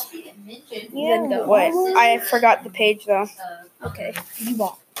words. then go. What? I forgot the page though. Okay.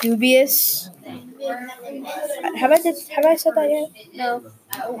 Dubious. Have I said that yet? No.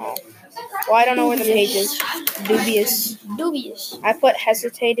 Well, I don't know where the page is. Dubious. Dubious. I put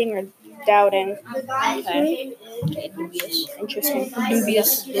hesitating or doubting. Okay. Dubious. Interesting.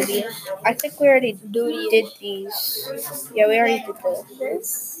 Dubious. I think we already did these. Yeah, we already did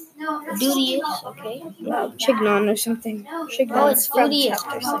This? Dubious. Okay. Chignon or something. Chignon. Oh, it's From dubious.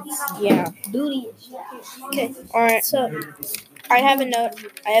 chapter 6. Yeah. Dubious. Okay. Alright. So, I have a note.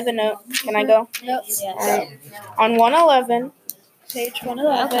 Can I go? Yes. Alright. On 111, page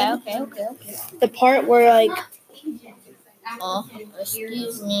 111, Okay. the part where, like, Oh,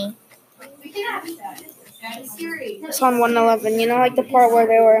 excuse me. it's on 111, you know, like the part where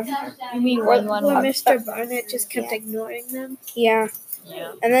they were, You mean where 111? Mr. Barnett just kept ignoring them. yeah.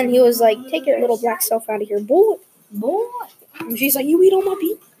 Yeah. And then he was like, take your little black self out of here, boy. Boy. And she's like, you eat all my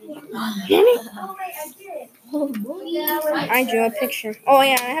people. Oh, boy. I drew a picture. Oh,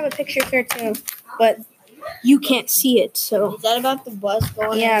 yeah, I have a picture here, too. But you can't see it, so. Is that about the bus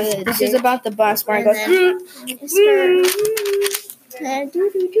going? Yeah, into the this is ditch? about the bus where it And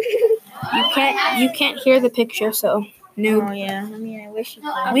goes. You can't hear the picture, so noob. Oh yeah. I mean, I wish you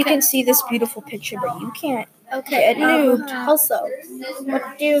could. We can see this beautiful picture, but you can't. Okay. Noob. Also,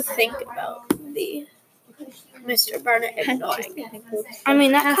 what do you think about the Mr. Barnett ignoring? I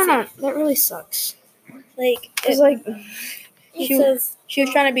mean, that really sucks. Like, It's like it she- says, she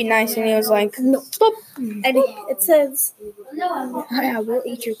was trying to be nice, and he was like, no. boop. And it says, I will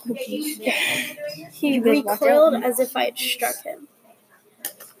eat your cookies. he You guys watch recoiled out. as if I had struck him.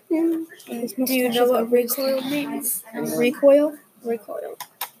 Do Do you know what recoil means? recoil? Recoil.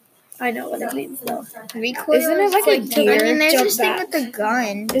 I know what it means, though. Recoil. Isn't it like a gear? I mean, there's Jump this thing back. with the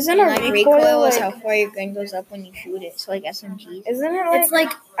gun. Isn't and, a like recoil is like- how far your gun goes up when you shoot it? So like SMGs. Isn't it like It's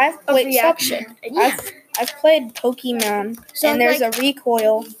like I've a played reaction. I've played Pokemon, So and there's like- a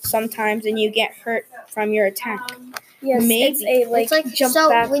recoil sometimes, and you get hurt from your attack. Yes, Maybe. it's a It's like jump so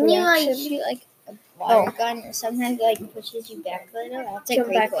back when you like reaction. shoot like a water gun, sometimes it like pushes you back a little. That's like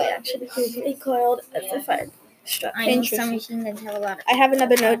Jump back recoil. reaction. He recoiled as if I had struck I him. know some machine guns have a lot of. I have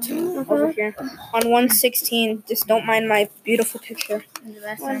another note over here. On 116, just don't mind my beautiful picture. The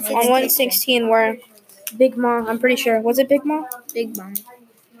last time On 116, where Big Mom, I'm pretty sure, was it Big Mom? Big bomb.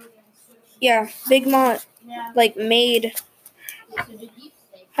 Yeah, Big Mom, like, made,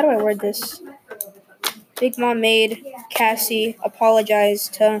 how do I word this? Big Mom made Cassie apologize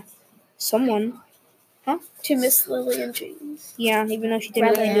to someone. To Miss Lily and James. Yeah, even though she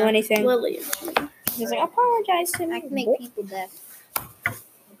didn't really do anything. Lily and James. She was like, apologize to me. I can make people deaf.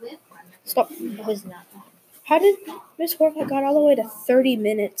 Stop. It was not. How did Miss Horvath got all the way to 30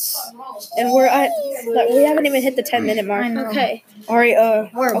 minutes? And we haven't even hit the 10-minute mark. I know. Okay,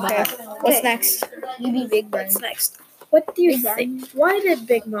 Alright, We're okay. back. What's Okay. next? You be big burn. what's next? What do you Big think? Why did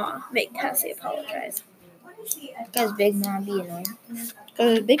Big Mom make Cassie apologize? Because Big Mom be annoying.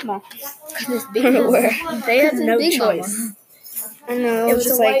 Because it's Big Mom. Because Big Mom. They had no Big Mama. choice. I know, It was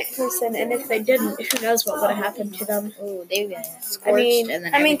just a like, white person, and if they didn't, who knows what would have happened to them? Oh, they been scorched. I mean, and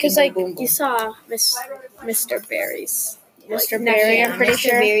then 'cause, everything like, boom, boom. You saw Mr. Barry's Mr. nephew, Barry, I'm pretty Mr.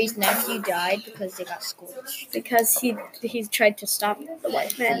 sure. Barry's nephew died because they got scorched. because he tried to stop the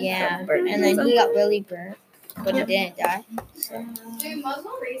white man. Yeah, from burning and then them. he got really burnt, but he didn't die.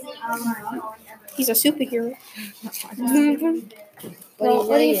 He's a superhero. Well,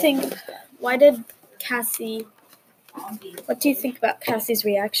 what do you think? Why did Cassie? What do you think about Cassie's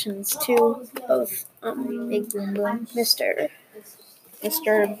reactions to both Big boom boom. Mr.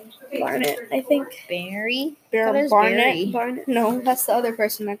 Mr. Barnett? I think Barry? Barnett. That is Barry. Barnett. No, that's the other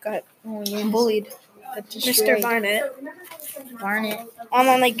person that got Oh, yeah. bullied. Mr. Barnett Barnett.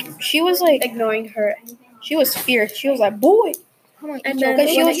 Like, she was like, ignoring her, she was fierce. She was like, boy. and then Because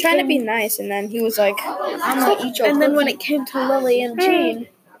she when was it trying to be came- nice, and then he was like, I'm gonna eat your And then when cookie. it came to Lily and Jean,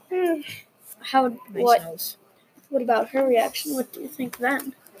 how Nice what nose. what about her reaction? What do you think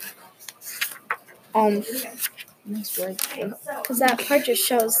then? Nice word. Because that part just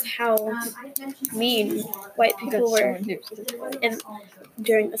shows how mean white people were in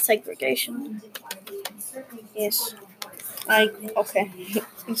during the segregation. yes. Like, okay.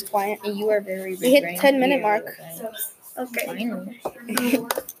 He's quiet. And you are very We hit big the 10-minute here, mark. okay. Okay. Finally.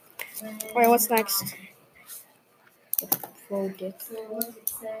 Alright, what's next? Full dick.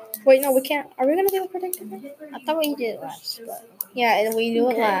 Wait, no, we can't. Are we going to do a predictive? I thought we did it last, but Yeah, and we do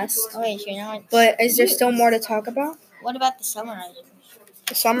it Okay. last. oh wait, so you're not. But is there still more to talk about? What about the summarizer?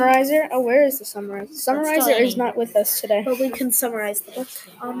 The summarizer? Oh, where is the summarizer? The still summarizer is any- not with us today. But we can summarize the book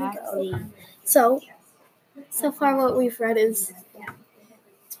on the go. Exactly. So far what we've read is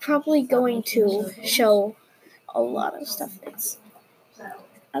it's probably going to show a lot of stuff that's Yeah.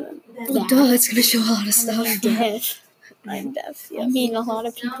 Duh, it's going to show a lot of I mean, death. I'm deaf. I Yes. mean, a lot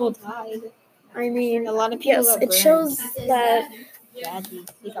of people died. I mean, A lot of people yes, got it burned. shows that badly.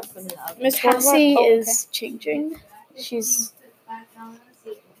 He got put in the oven. Miss Cassie Warlock? is changing. She's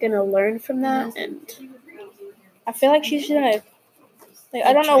gonna learn from that, and I feel like she's gonna. Like,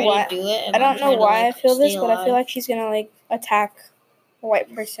 I don't know why. I don't know why I feel this, but I feel like she's gonna like attack a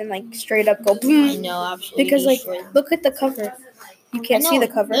white person, like straight up go boom. I know, absolutely. Because like, destroyed. look at the cover. You can't see the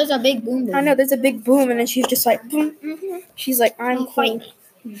cover. There's a big boom. I know there's a big boom, and then she's just like boom. She's like, I'm cool. Fight.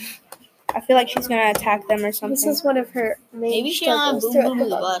 I feel like she's gonna attack them or something. this is one of her main Maybe she's on struggles boom throughout boom the the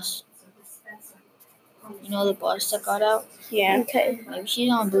book. bus. You know the bus that got out? Yeah. Okay. Maybe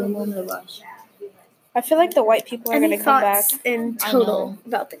she's on boom boom the bus. I feel like the white people are Any gonna come back. thoughts in I total know.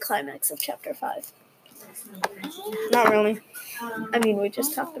 about the climax of chapter 5? Not really. I mean, we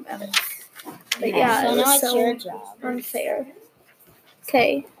just talked about it. But So yeah, it now was it's your so job. unfair.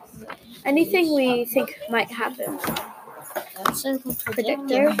 Okay. Anything we think might happen? That's a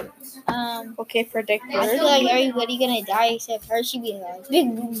Predictor? Okay, predictor. I feel like everybody gonna die except her. She be like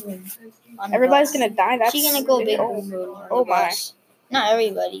big boom boom. on the Everybody's bus. gonna die. That's She gonna go big oh, boom boom on oh the my. bus. Not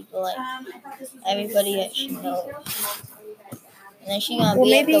everybody, but like everybody that she knows. And then she gonna Well,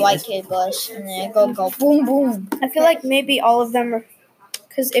 be at maybe- the white kid bus, and then go boom boom. I feel like maybe all of them are.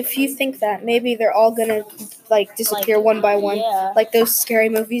 Because if you think that, maybe they're all gonna like disappear one by one, Yeah. like those scary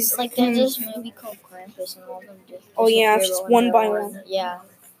movies. Like there's this movie called Krampus, and all of them just Oh, yeah, disappear just one by by one. Yeah,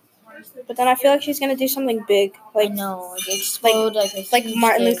 But then I feel like she's gonna do something big, I like know. Like explode like a like huge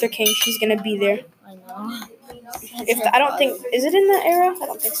Martin thing. Luther King. She's gonna be there. I know. If I don't think is it in that era? I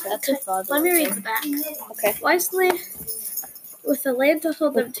don't think so. That's her father. Let me read the back. Okay. Wisely, with the land to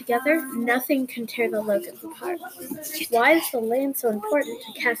hold them together, nothing can tear the Logans apart. Why is the land so important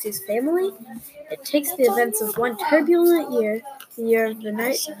to Cassie's family? It takes the events of one turbulent year, the year of the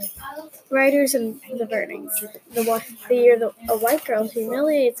night riders and the burnings, the year a white girl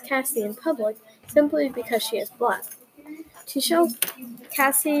humiliates Cassie in public simply because she is black. To show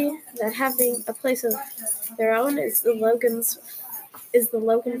Cassie that having a place of their own is the Logan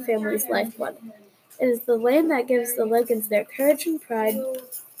family's lifeblood. It is the land that gives the Logans their courage and pride,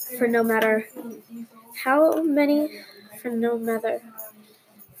 for no matter how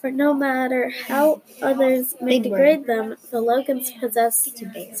others may degrade them, the Logans possess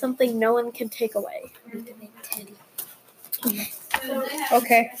something no one can take away.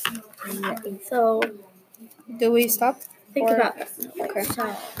 Okay. So Do we stop? think Or- about that. Okay.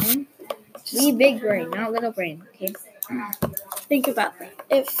 Be big brain, not little brain. Okay. Think about that.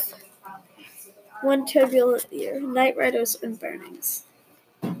 If one turbulent year, night riders and burnings.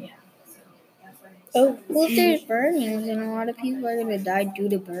 Oh. Well, if there's burnings, and a lot of people are gonna die due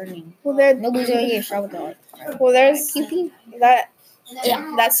to burning. Well, there. Nobody's gonna get shot with that. Well, there's that.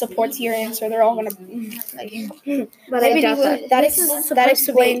 Yeah, that supports your answer. They're all gonna. Like, But Maybe I doubt that- that. that This is ex- supposed that to be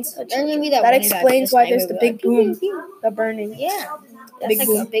explains- a there's gonna be That one explains this why time there's will the be big boom, the burning. Yeah, that's Big like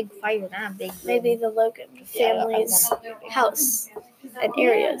boom. a big fire, not a big boom. Maybe the Logan family's house and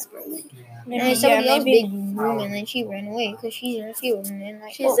area is burning. And then somebody else maybe. big boom, and then she ran away because she's in a field, and then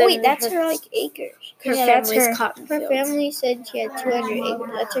like, She's oh wait, in that's her- her like acres. Her Yeah, that's family's her. cotton Her fields. family said she had 200 acres.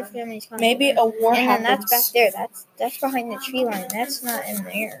 That's her family's cotton Maybe field. a war And then happens. that's back there. That's behind the tree line. That's not in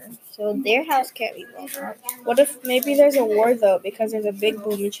there. So their house can't be blown up. What if maybe there's a war though because there's a big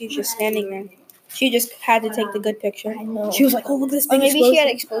boom and she's just standing there. She just had to take the good picture. I know. She was like, "Oh, look at this Or big maybe she had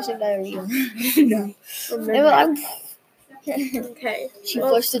explosion." explosive diarrhea. No. They were like, Okay. she Well,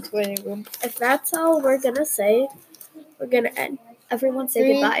 flushed the toilet room. if that's all we're gonna say, we're gonna end. Everyone say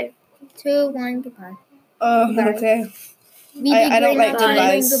 3, goodbye. 2, 1, goodbye. Okay. Be I big don't brain, like not Bye. little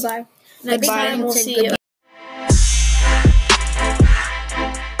brain. goodbyes. Goodbye. Next Goodbye. time we'll Say see goodbye. you.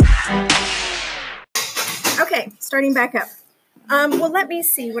 Okay, starting back up. Well, let me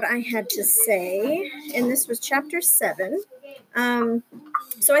see what I had to say. And this was chapter 7.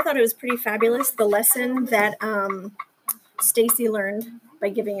 So I thought it was pretty fabulous, the lesson that Stacy learned by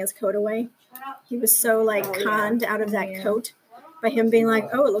giving his coat away. He was so conned out of that coat by him being like,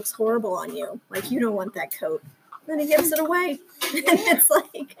 "Oh, it looks horrible on you. Like, you don't want that coat." Then he gives it away. And it's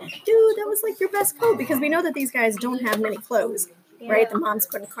like, dude, that was like your best coat, because we know that these guys don't have many clothes, right? The mom's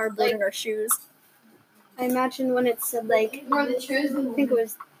putting cardboard in her shoes. I imagine when it said I think it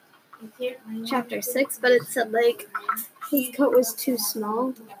was chapter 6, but it said his coat was too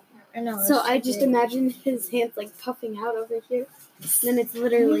small. I know. So I just imagine his hands puffing out over here. Then it's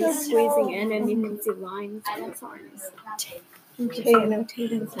literally squeezing in, and you can see lines on his arms.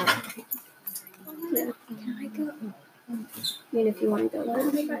 Tatum's not. Yeah. I mean, if you want to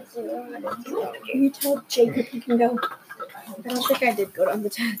go. You tell Jacob he can go. I don't think I did go on the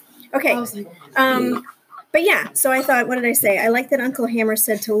 10th. Okay. I was like, But yeah, so I thought, what did I say? I like that Uncle Hammer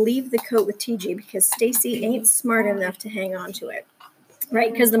said to leave the coat with TG because Stacy ain't smart enough to hang on to it.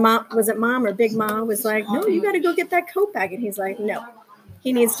 Right, because the mom, was it mom or Big Mom, was like, no, you got to go get that coat back. And he's like, no.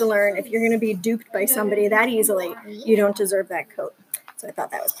 He needs to learn, if you're going to be duped by somebody that easily, you don't deserve that coat. So I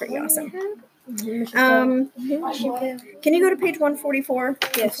thought that was pretty awesome. Can you go to page 144?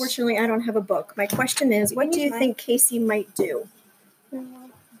 Yes. Unfortunately, I don't have a book. My question is, what do you think Casey might do?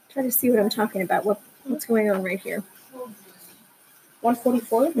 Try to see what I'm talking about. What's going on right here?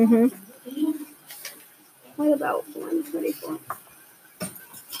 144? Mm-hmm. What about 124?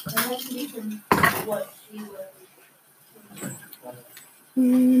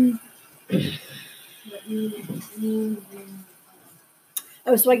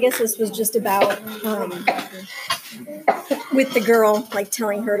 Oh, so I guess this was just about with the girl, like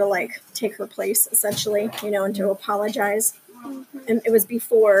telling her to like take her place, essentially, and to apologize. And it was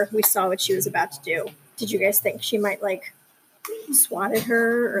before we saw what she was about to do. Did you guys think she might like swat at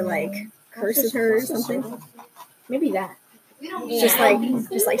her or like curse at her or something? Maybe that. Just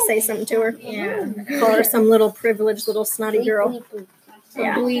like say something to her. Yeah. Call her some little privileged little snotty girl.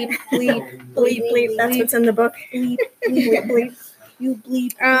 Yeah. Bleep, bleep, Bleep, bleep. That's what's in the book. Bleep, bleep, bleep. you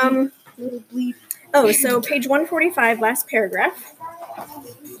bleep, little bleep. Oh, so page 145, last paragraph.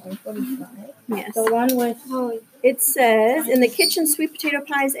 145. Yes. The one with, It says, in the kitchen, sweet potato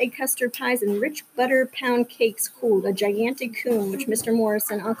pies, egg custard pies, and rich butter pound cakes cooled. A gigantic coon, which Mr.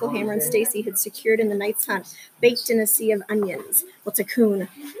 Morrison, Uncle Hammer, and Stacy had secured in the night's hunt, baked in a sea of onions. What's a coon?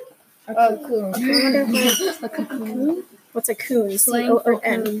 A cocoon. What's a coon? Slang for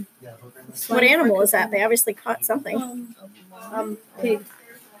C-O-O-N. coon. What animal is that? They obviously caught something. pig.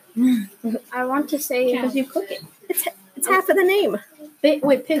 I want to say Because you cook it. It's half of the name. pig,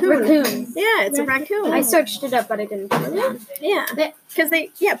 Coon. raccoon. Yeah, it's a raccoon. I searched it up, but I didn't find it. Yeah, because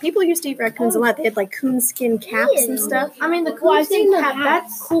people used to eat raccoons a lot. They had like coonskin caps and stuff. I mean, the Well, coon I've seen thing, the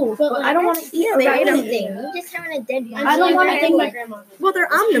that's cool, but I don't want to eat Yeah, a they ate raccoon. them. You just having a dead body. I don't want to Like eat my my grandma. Well, they're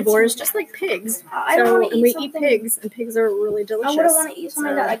omnivores, just like pigs. I don't want to and we eat eat something. pigs, and pigs are really I delicious. wouldn't want to eat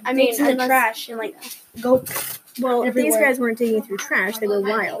something that like makes in the trash and like go. Well, everywhere. these guys weren't digging through trash; they were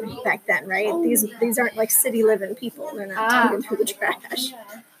wild back then, right? These aren't like city living people; they're not digging through the trash.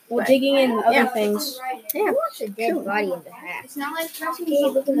 Well, digging in other Yeah. things. Yeah. Wash a dead body into half. It's not like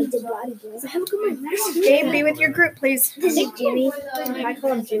Gabe, look at my dead body, bro. Gabe, be with your group, please. This is Jimmy. I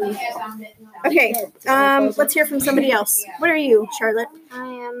call him Jimmy. Okay. Let's hear from somebody else. What are you, Charlotte? I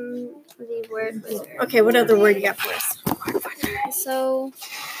am the word wizard. Okay. What other word you got for us? So,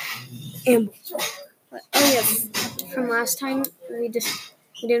 oh yes, from last time we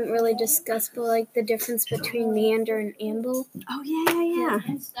didn't really discuss, but like the difference between meander and amble. Oh yeah.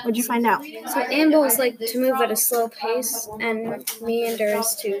 What'd you find out? So amble is like to move at a slow pace, and meander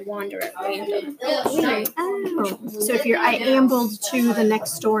is to wander at random. Oh, so if I ambled to the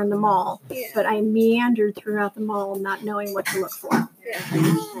next store in the mall, but I meandered throughout the mall, not knowing what to look for.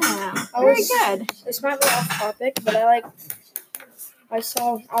 Yeah. Very good. This might be off topic, but I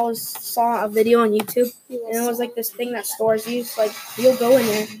saw a video on YouTube, and it was like this thing that stores use. Like you'll go in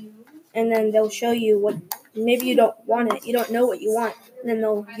there, and then they'll show you what. Maybe you don't want it, you don't know what you want, and then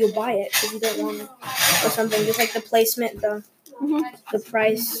you'll buy it because you don't want it or something. Just like the placement, the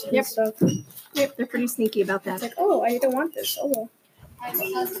price, and stuff. Yep, they're pretty sneaky about that. It's like, oh, I don't want this. Oh well.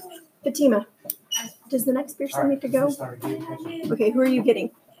 Fatima, does the next person need to go? Okay, who are you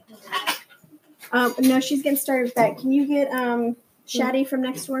getting? No, she's getting started with that. Can you get Shaddy from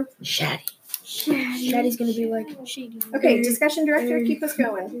next door? Shaddy's gonna be like shady. Okay, discussion director, keep us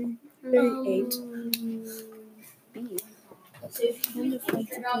going. 38.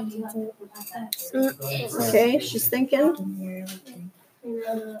 Okay, she's thinking.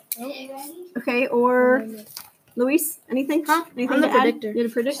 Okay, or Luis, anything? Anything I'm the to add? predictor. You're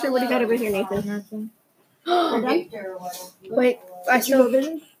the predictor? What do you got over here, Nathan? Wait, I still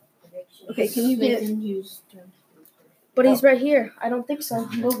vision. Okay, can you get? But he's right here. I don't think so.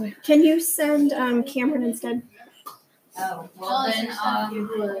 Can you send Cameron instead? Oh, well then,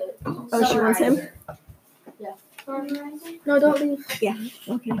 Oh, she wants him? No, don't leave. Okay.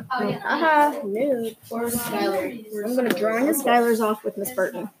 Oh, yeah. Aha, no. Or Skylar. I'm gonna draw Miss this. Skylar's off with Miss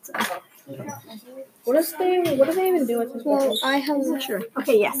Burton. What do they even do with this? Well, I have Sure.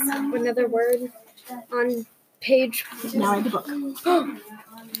 Okay, yes. another word on page Now I have the book.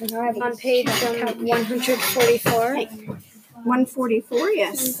 on page 144. 144,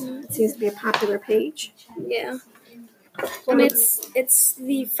 yes. It seems to be a popular page. Yeah. And it's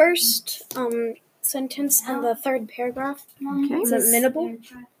the first sentence and the third paragraph. Okay. Is it minimal?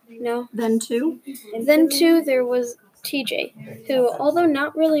 No. Then two. Then too, there was TJ, who, although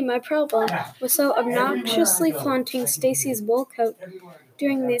not really my problem, was so obnoxiously flaunting Stacy's wool coat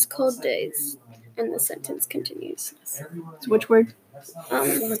during these cold days. And the sentence continues. So which word?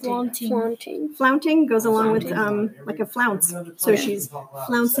 Flaunting. Flaunting goes along with like a flounce. So she's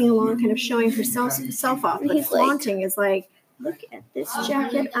flouncing along, kind of showing herself off. But He's like- flaunting is like, look at this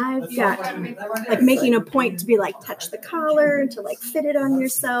jacket I've got. Like making a point to be like, touch the collar and to like fit it on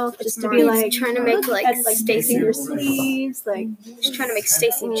yourself, just to be He's like trying to make look like at, Stacy. your sleeves, like He's trying to make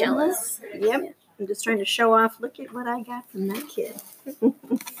Stacy jealous. Yep. I'm just trying to show off. Look at what I got from that kid.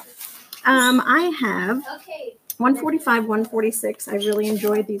 I have 145, 146. I really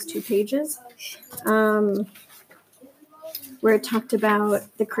enjoyed these 2 pages. Where it talked about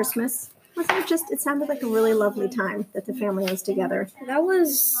the Christmas. Wasn't it just, it sounded like a really lovely time that the family was together. That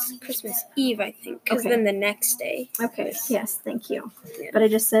was Christmas Eve, I think, because Okay. then the next day. Okay, yes, thank you. Yeah. But it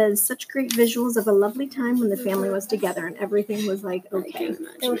just says, such great visuals of a lovely time when the family was together and everything was like, okay.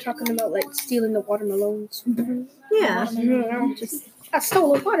 They were talking about like stealing the watermelons. Yeah. Just I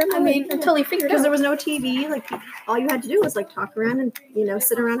stole a watermelon. I mean, until he figured Because out. there was no TV, like all you had to do was like talk around and,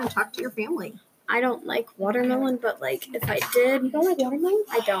 sit around and talk to your family. I don't like watermelon, but like if I did, You don't like watermelon?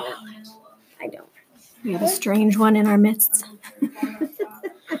 I don't. We have a strange one in our midst.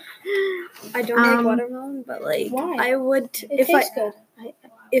 I don't like watermelon, but like Why? I would It tastes good.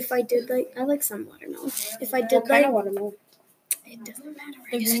 if I did like I like some watermelon. If I did What kind like of watermelon? it doesn't matter.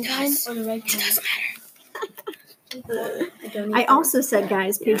 The green kind or the red It doesn't matter. I also said,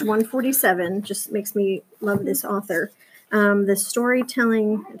 guys, page 147 just makes me love this author. The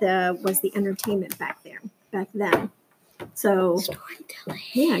storytelling was the entertainment back then. So Storytelling.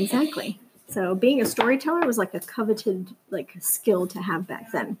 yeah, exactly. So being a storyteller was like a coveted like skill to have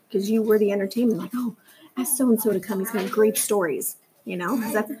back then because you were the entertainment. Like, oh, ask so and so to come. He's got great stories.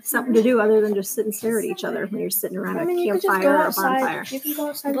 Because that's something to do other than just sit and stare at each other when you're sitting around a campfire or a bonfire. You can go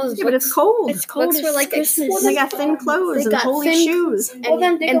outside. Yeah, but it's cold. It's cold. Books were It's like Christmas. Christmas. They got thin clothes They and got holy thin- shoes.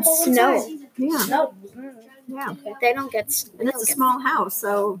 and snow. Yeah, No. yeah. They don't get. And it's a small house,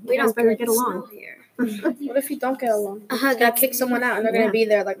 so We you guys don't better get snow along. here. What if you don't get along? Uh-huh, You're gonna kick someone out and they're gonna be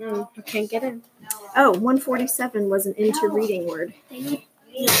there like, I can't get in. Oh, 147 was an into reading word.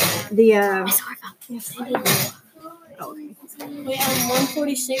 The oh, okay. Wait, on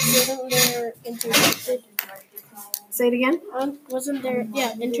 146, wasn't there interjected? Say it again. Wasn't there,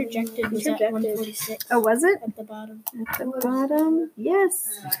 interjected was at 146 Oh, was it? at the bottom. At the bottom,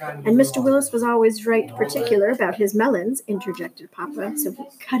 yes. And Mr. Willis was always right particular about his melons, interjected Papa. So he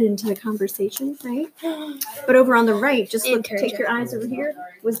cut into the conversation, right? But over on the right, just look, take your eyes over here,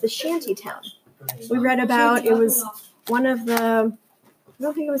 was the shanty town. We read about, it was one of the, I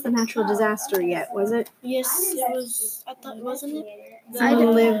don't think it was the natural disaster yet, was it? Yes, it was, I thought, wasn't it?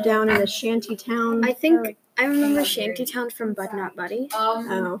 Someone lived down in a shanty town. I think I remember Shantytown from Bud Not Buddy.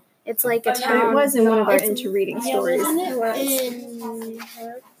 Oh, It's like a but it town. was in one of our It's- into reading Yeah, stories. wasn't It was. it in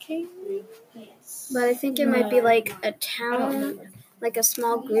Hurricane? Yes. But I think it might be like a town, like a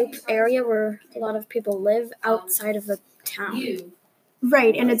small group area where a lot of people live outside of the town.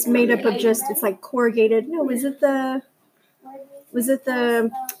 Right, and it's made up of just, it's like corrugated. No, was it the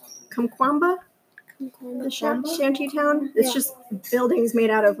Kumquamba? The shanty town? It's just buildings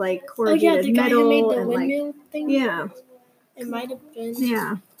made out of like Oh yeah, corrugated the guy metal who made the and like, windmill thing? yeah, It might have been.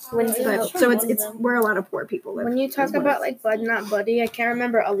 yeah. When, But, so it's where a lot of poor people live. When you talk about like Bud Not Buddy, I can't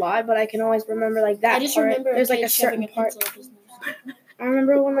remember a lot, but I can always remember like that I just part. remember There's like a kid shoving certain part. pencil up his nose. I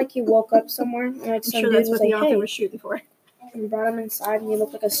remember when like he woke up somewhere and like I'm some sure dude that's was what the like, author hey, was shooting for. and brought him inside and he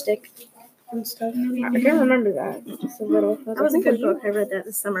looked like a stick and stuff. I can't remember that. Just a little. That was a good book. I read that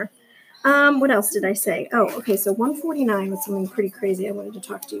this summer. What else did I say? Oh, okay. So 149 was something pretty crazy I wanted to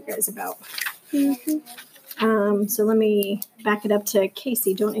talk to you guys about. So let me back it up to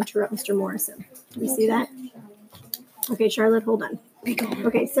Casey. Don't interrupt Mr. Morrison. Do we see that? Okay, Charlotte, hold on.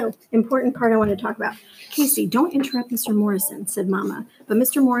 Okay, so important part I want to talk about. Casey, don't interrupt Mr. Morrison, said Mama. But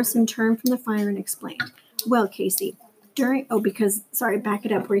Mr. Morrison turned from the fire and explained. Well, Casey, back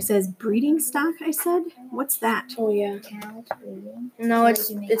it up where he says breeding stock, I said? What's that? Oh yeah. No, it's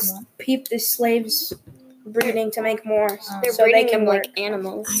the slaves breeding to make more. they're so breeding they can them work. like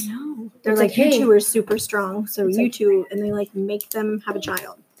animals. I know. They're It's like, like, you hey. two are super strong, so It's you like- two, and they like make them have a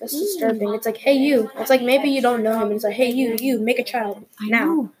child. That's disturbing. It's like, hey you. It's like maybe you don't know him. It's like, hey you, make a child I now.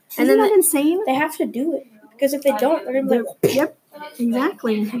 know. And Isn't then that insane? They have to do it because if they don't, they're gonna be like, Yep,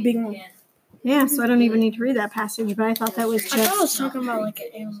 exactly. big one. Yeah, so I don't even need to read that passage, but I thought that was I thought it was just talking about like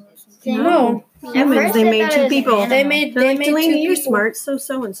an animal or something. No, humans. They made two people. they made They're like, two Delaney, you're people. smart,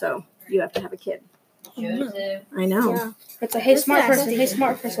 so and so. You have to have a kid. I know. Yeah. It's like, hey smart person,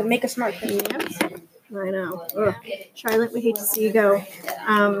 make a smart person. I know. Ugh. Charlotte, we hate to see you go.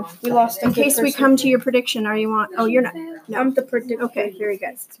 We lost. In case we come to your prediction, are you on? Oh, you're not. No. I'm the predict. Okay, very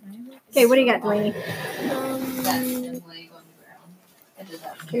good. Okay, what do you got, Delaney?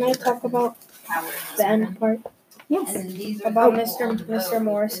 Can I talk about the end part? Yes. About Mr.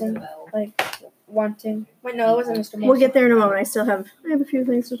 Morrison, like wanting. Wait, no, it wasn't Mr. Morrison. We'll get there in a moment. I have a few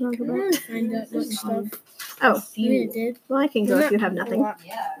things to talk I about. didn't find that much stuff. Oh, I mean, it did. well, I can go if you have nothing. I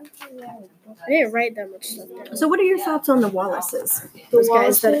didn't write that much stuff down. So, what are your thoughts on the Wallaces? Those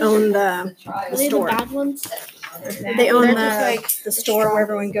guys that own the Are they the store. bad ones? They own They're the, just like the store where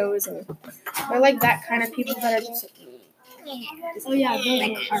everyone goes and. they're like that kind of people that are just like. Oh yeah,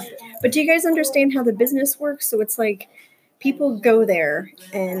 those ones. But do you guys understand how the business works? So it's like people go there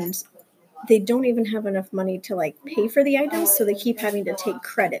and they don't even have enough money to like pay for the items, so they keep having to take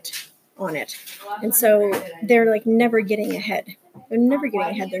credit on it. And so they're like never getting ahead. They're never getting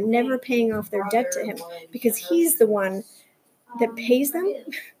ahead. They're never paying off their debt to him because he's the one that pays them.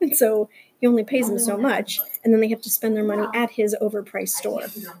 And so he only pays them so much, and then they have to spend their money at his overpriced store.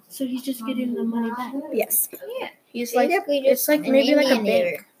 So he's just getting the money back. Yes. He's like Basically it's like an maybe like a Indian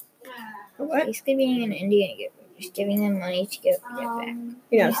bank. What? Basically being an Indian giver. Just giving them money to get back.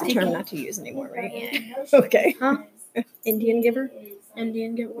 You know, it's a term not to use anymore, right? Okay. Huh? Indian giver?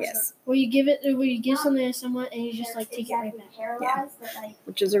 Indian give Yes. Where you give something to someone and you just like take it right back. Yeah.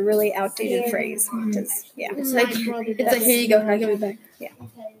 Which is a really outdated phrase. Yeah. It's like here you go, now give it back. Yeah.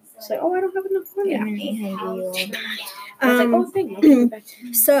 It's like, oh, I don't have enough money. Yeah. I'm an 800-year-old. It's like, oh, thank you. I'll give it back to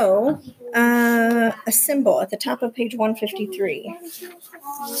you. So, a symbol at the top of page 153.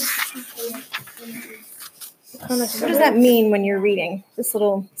 What does that mean when you're reading? This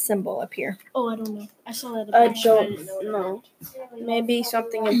little symbol up here. Oh, I don't know. I saw that. A joke. No. Maybe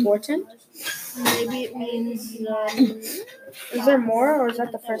something important. Maybe it means. Is there more, or is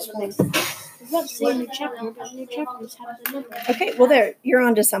that the first one? I was about to say new chapter, but new chapters have the number. Okay, well, there, you're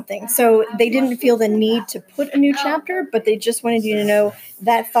onto something. So they didn't feel the need to put a new chapter, but they just wanted you to know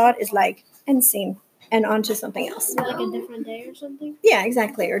that thought is like end scene and on to something else. Like a different day or something. Yeah,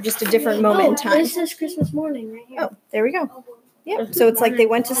 exactly, or just a different moment in time. It says Christmas morning right here. Oh, there we go. Yeah, so it's like they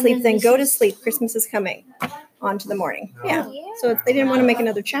went to sleep, then go to sleep. Christmas is coming. On to the morning. Yeah. So they didn't want to make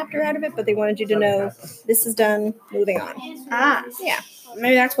another chapter out of it, but they wanted you to know this is done, moving on. Ah, Yeah.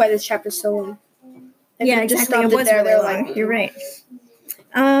 maybe that's why this chapter's so long. If Yeah, they just exactly. It stopped was there, really they're long. like, You're right.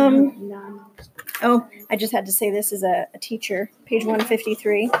 Oh, I just had to say this is a teacher, page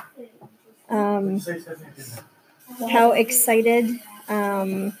 153. How excited,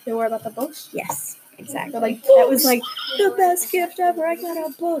 they were about the books. yes, exactly. They're like, That was like the best gift ever. I got a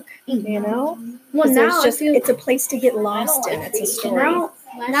book, you know? Well, 'Cause there's now just, I feel it's a place to get lost in. It's a story.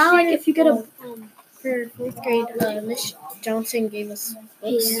 Now, like, if you get a for fourth grade, Miss Johnson gave us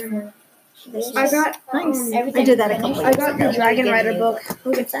books. I got Nice. Every I time did that a you couple finish I years got ago. the Dragon Rider book. Oh,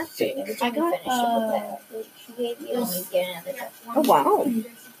 what's that? Every time I got, you finish a book, she gave you only get another chapter. Oh, wow.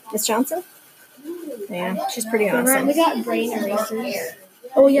 Miss Johnson? Yeah, she's pretty We awesome. got brain erasers.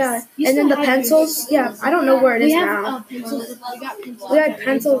 Oh yeah, You and then still the have pencils. Yeah, I don't know where it is We have now. pencils. We got pencils. We had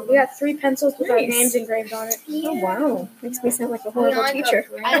pencils. We had 3 pencils with our Nice. names engraved on it. Oh, wow. Makes me sound like a horrible teacher.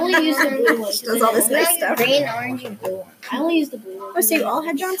 I only use the blue ones. Does all this We nice got stuff. green, orange, and blue one. I only use the blue ones. Oh, so you all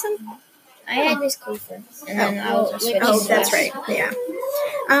had Johnson? I had Miss Cooper, and then I was just Oh, that's right. Yeah.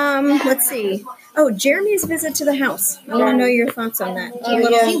 Let's see. Oh, Jeremy's visit to the house. I want to know your thoughts on that. The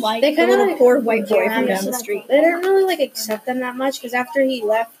little, They kind of little poor white boy from down the street. They didn't really like accept them that much because after he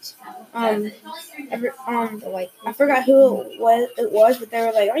left, I forgot who it was, but they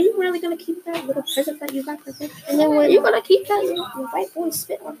were like, "Are you really gonna keep that little present that you got for him? And then Are when you gonna keep that? Your white boy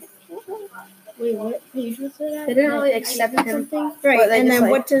spit on it." Wait, what page was that? They didn't really accept him. Right. But they And just, then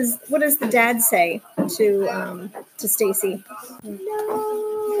like- what does the dad say to Stacy?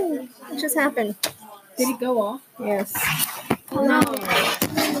 No. What just happened? Did it go off? Yes.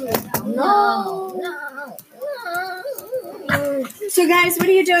 no. So guys, what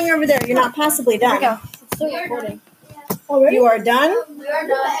are you doing over there? You're not possibly done. It's still recording. You are done? We are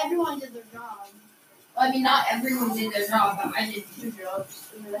done. Everyone did their job. Well, I mean, not everyone did their job, but I did 2 jobs.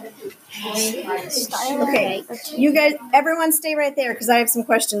 Okay. You guys, everyone stay right there because I have some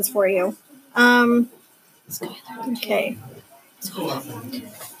questions for you. Okay.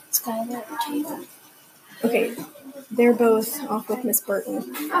 Okay. They're both off with Miss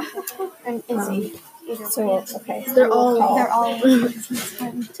Burton. And Izzy. So, okay. They're all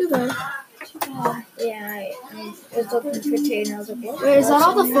Too bad. Yeah, I was looking for 2 and I was like, what? Wait, is that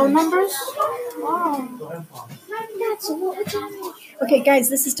all the phone numbers? Okay, guys,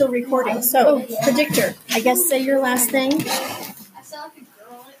 this is still recording. So, predictor, I guess say your last thing.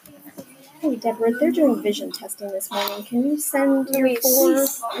 Hey, Deborah, they're doing vision testing this morning. Can you send your 4?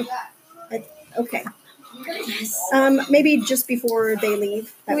 Okay. Maybe just before they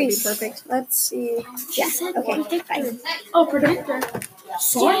leave. That would be perfect. Let's see. Yeah. Okay. Bye. Oh, predictor.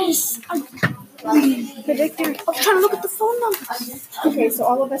 Yes. Predictor. I was trying to look at the phone number. Okay, so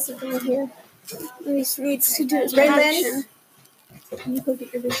all of us are going here. Luis needs to do his prediction. Can you go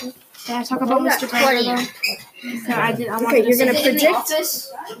get your vision? Can I talk about Mr. Granger? Okay, you're gonna predict.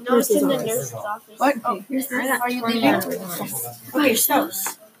 No, it's in the nurse's office. What? Are you leaving? Okay, so,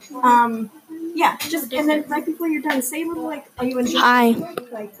 yeah, just, and then right before you're done, say a little, like, are you enjoying Hi.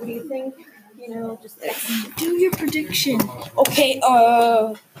 like, what do you think? You know, just do your prediction. Okay,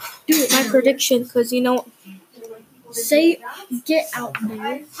 do my prediction, because you know, Say, get out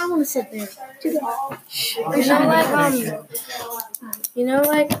there. I want to sit there. you know,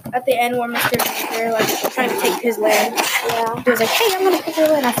 like at the end where Mr. Granger like trying to take his land. Yeah. He was like, "Hey, I'm gonna take your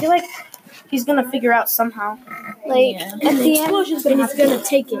land." I feel like he's gonna figure out somehow. Like at the end, he's gonna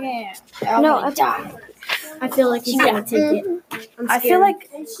take it. Yeah. No, I feel like he's gonna take it. I feel like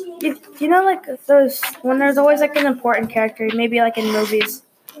you know, like those when there's always like an important character, maybe like in movies.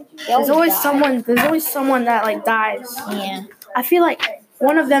 There's always someone that like dies. Yeah. I feel like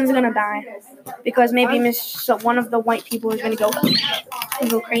one of them's gonna die because maybe one of the white people is gonna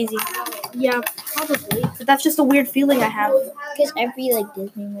go crazy. Yeah, probably. But that's just a weird feeling I have. Because every like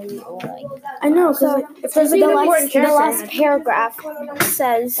Disney movie or like I know. So if there's an important character, last paragraph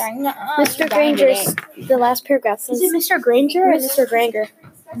says Mr. Granger's. The last paragraph says. Is it Mr. Granger or Mr. Granger?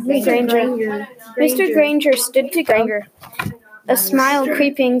 Granger. Mr. Granger stood to Granger, a smile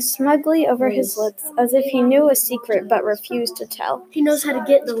creeping smugly over his lips, as if he knew a secret but refused to tell. He knows how to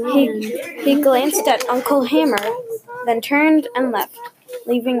get the land. He glanced at Uncle Hammer, then turned and left,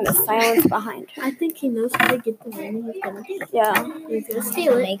 leaving the silence behind. I think he knows how to get the land. He's gonna get it. Yeah. He's gonna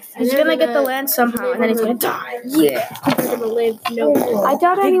steal it. He's gonna get the land somehow, and then he's gonna die. Yeah. He's gonna live no more. I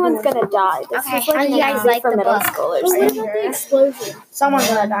doubt anyone's gonna die. This is how like do you guys like for the middle book? schoolers. What about the explosion? Someone's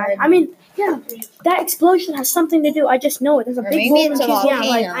gonna die. I mean, yeah, that explosion has something to do. I just know it. There's a big maybe hole in it's a Keith's volcano.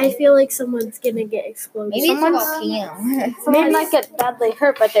 hand. Yeah, like I feel like someone's gonna get exploded. maybe it's a volcano. Someone might get badly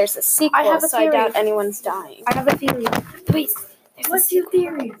hurt, but there's a sequel, I have a so I theory. doubt anyone's dying. I have a theory. Wait, What's your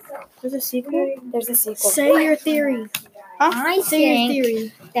theory? There's a sequel. there's a sequel. Say your theory. I Say your think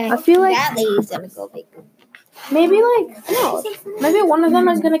theory. that I feel like- that lady's gonna go big. Maybe maybe one of them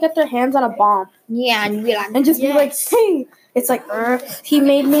is gonna get their hands on a bomb Yeah, and be like, and just be like, "Hey." It's like, he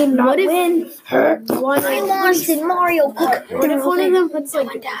made me not win. I wanted Mario Kart. What if one of them puts like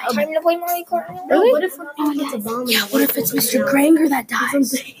Time to play Mario Kart. What if one of them puts a bomb in What if it's Mr. Granger that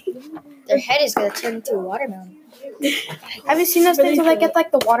dies? Their head is gonna turn into a watermelon. Have you seen those things where they get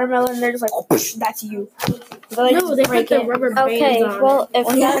like the watermelon and they're just like, oh, that's you. Like, No, they put break the it. rubber bands Okay, on. well, if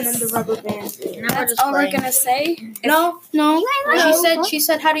And then the that's, rubber band. that's all we're gonna say, No. She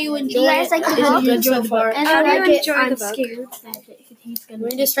said, how do you enjoy You guys it? like the Is it book? good so far? And how do I you like it. enjoy I'm the book? scared that he's gonna. We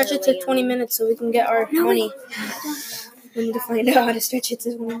need to stretch it to 20 minutes so we can get our money. We need to find out how to stretch it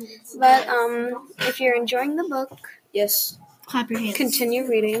to 20 minutes. But if you're enjoying the book, Yes. Clap your hands. continue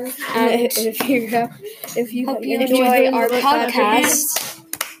reading. And And if you hope you enjoy our podcast.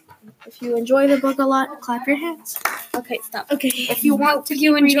 If you enjoy the book a lot, clap your hands. Okay, stop. Okay. If you want to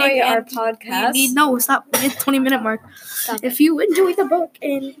You keep enjoy reading our and podcast. no, stop. It's 20-minute mark. Stop. If you enjoy the book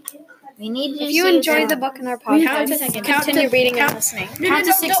and We need to If you see enjoy some- the book in our We podcast, have to- continue reading and count- listening. count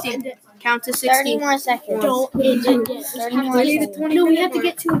to 60. Count to 60. 30 more seconds. Don't end it yet. 30 more We need the seconds. 20 No, we minute have to mark.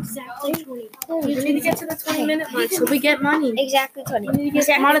 get to exactly 20. We need to get to the 20-minute mark so we get money. Exactly 20. We need to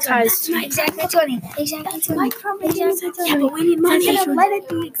get monetized. Exactly 20. Exactly 20. Exactly 20. Yeah, but we need money. Let it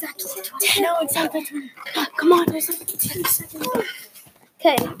be exactly 20. No, exactly 20. Come on, there's like 10 seconds.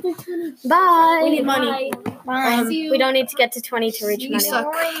 Okay, bye. We need money. Bye. We don't need to get to 20 to reach You money.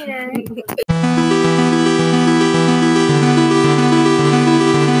 suck. Later.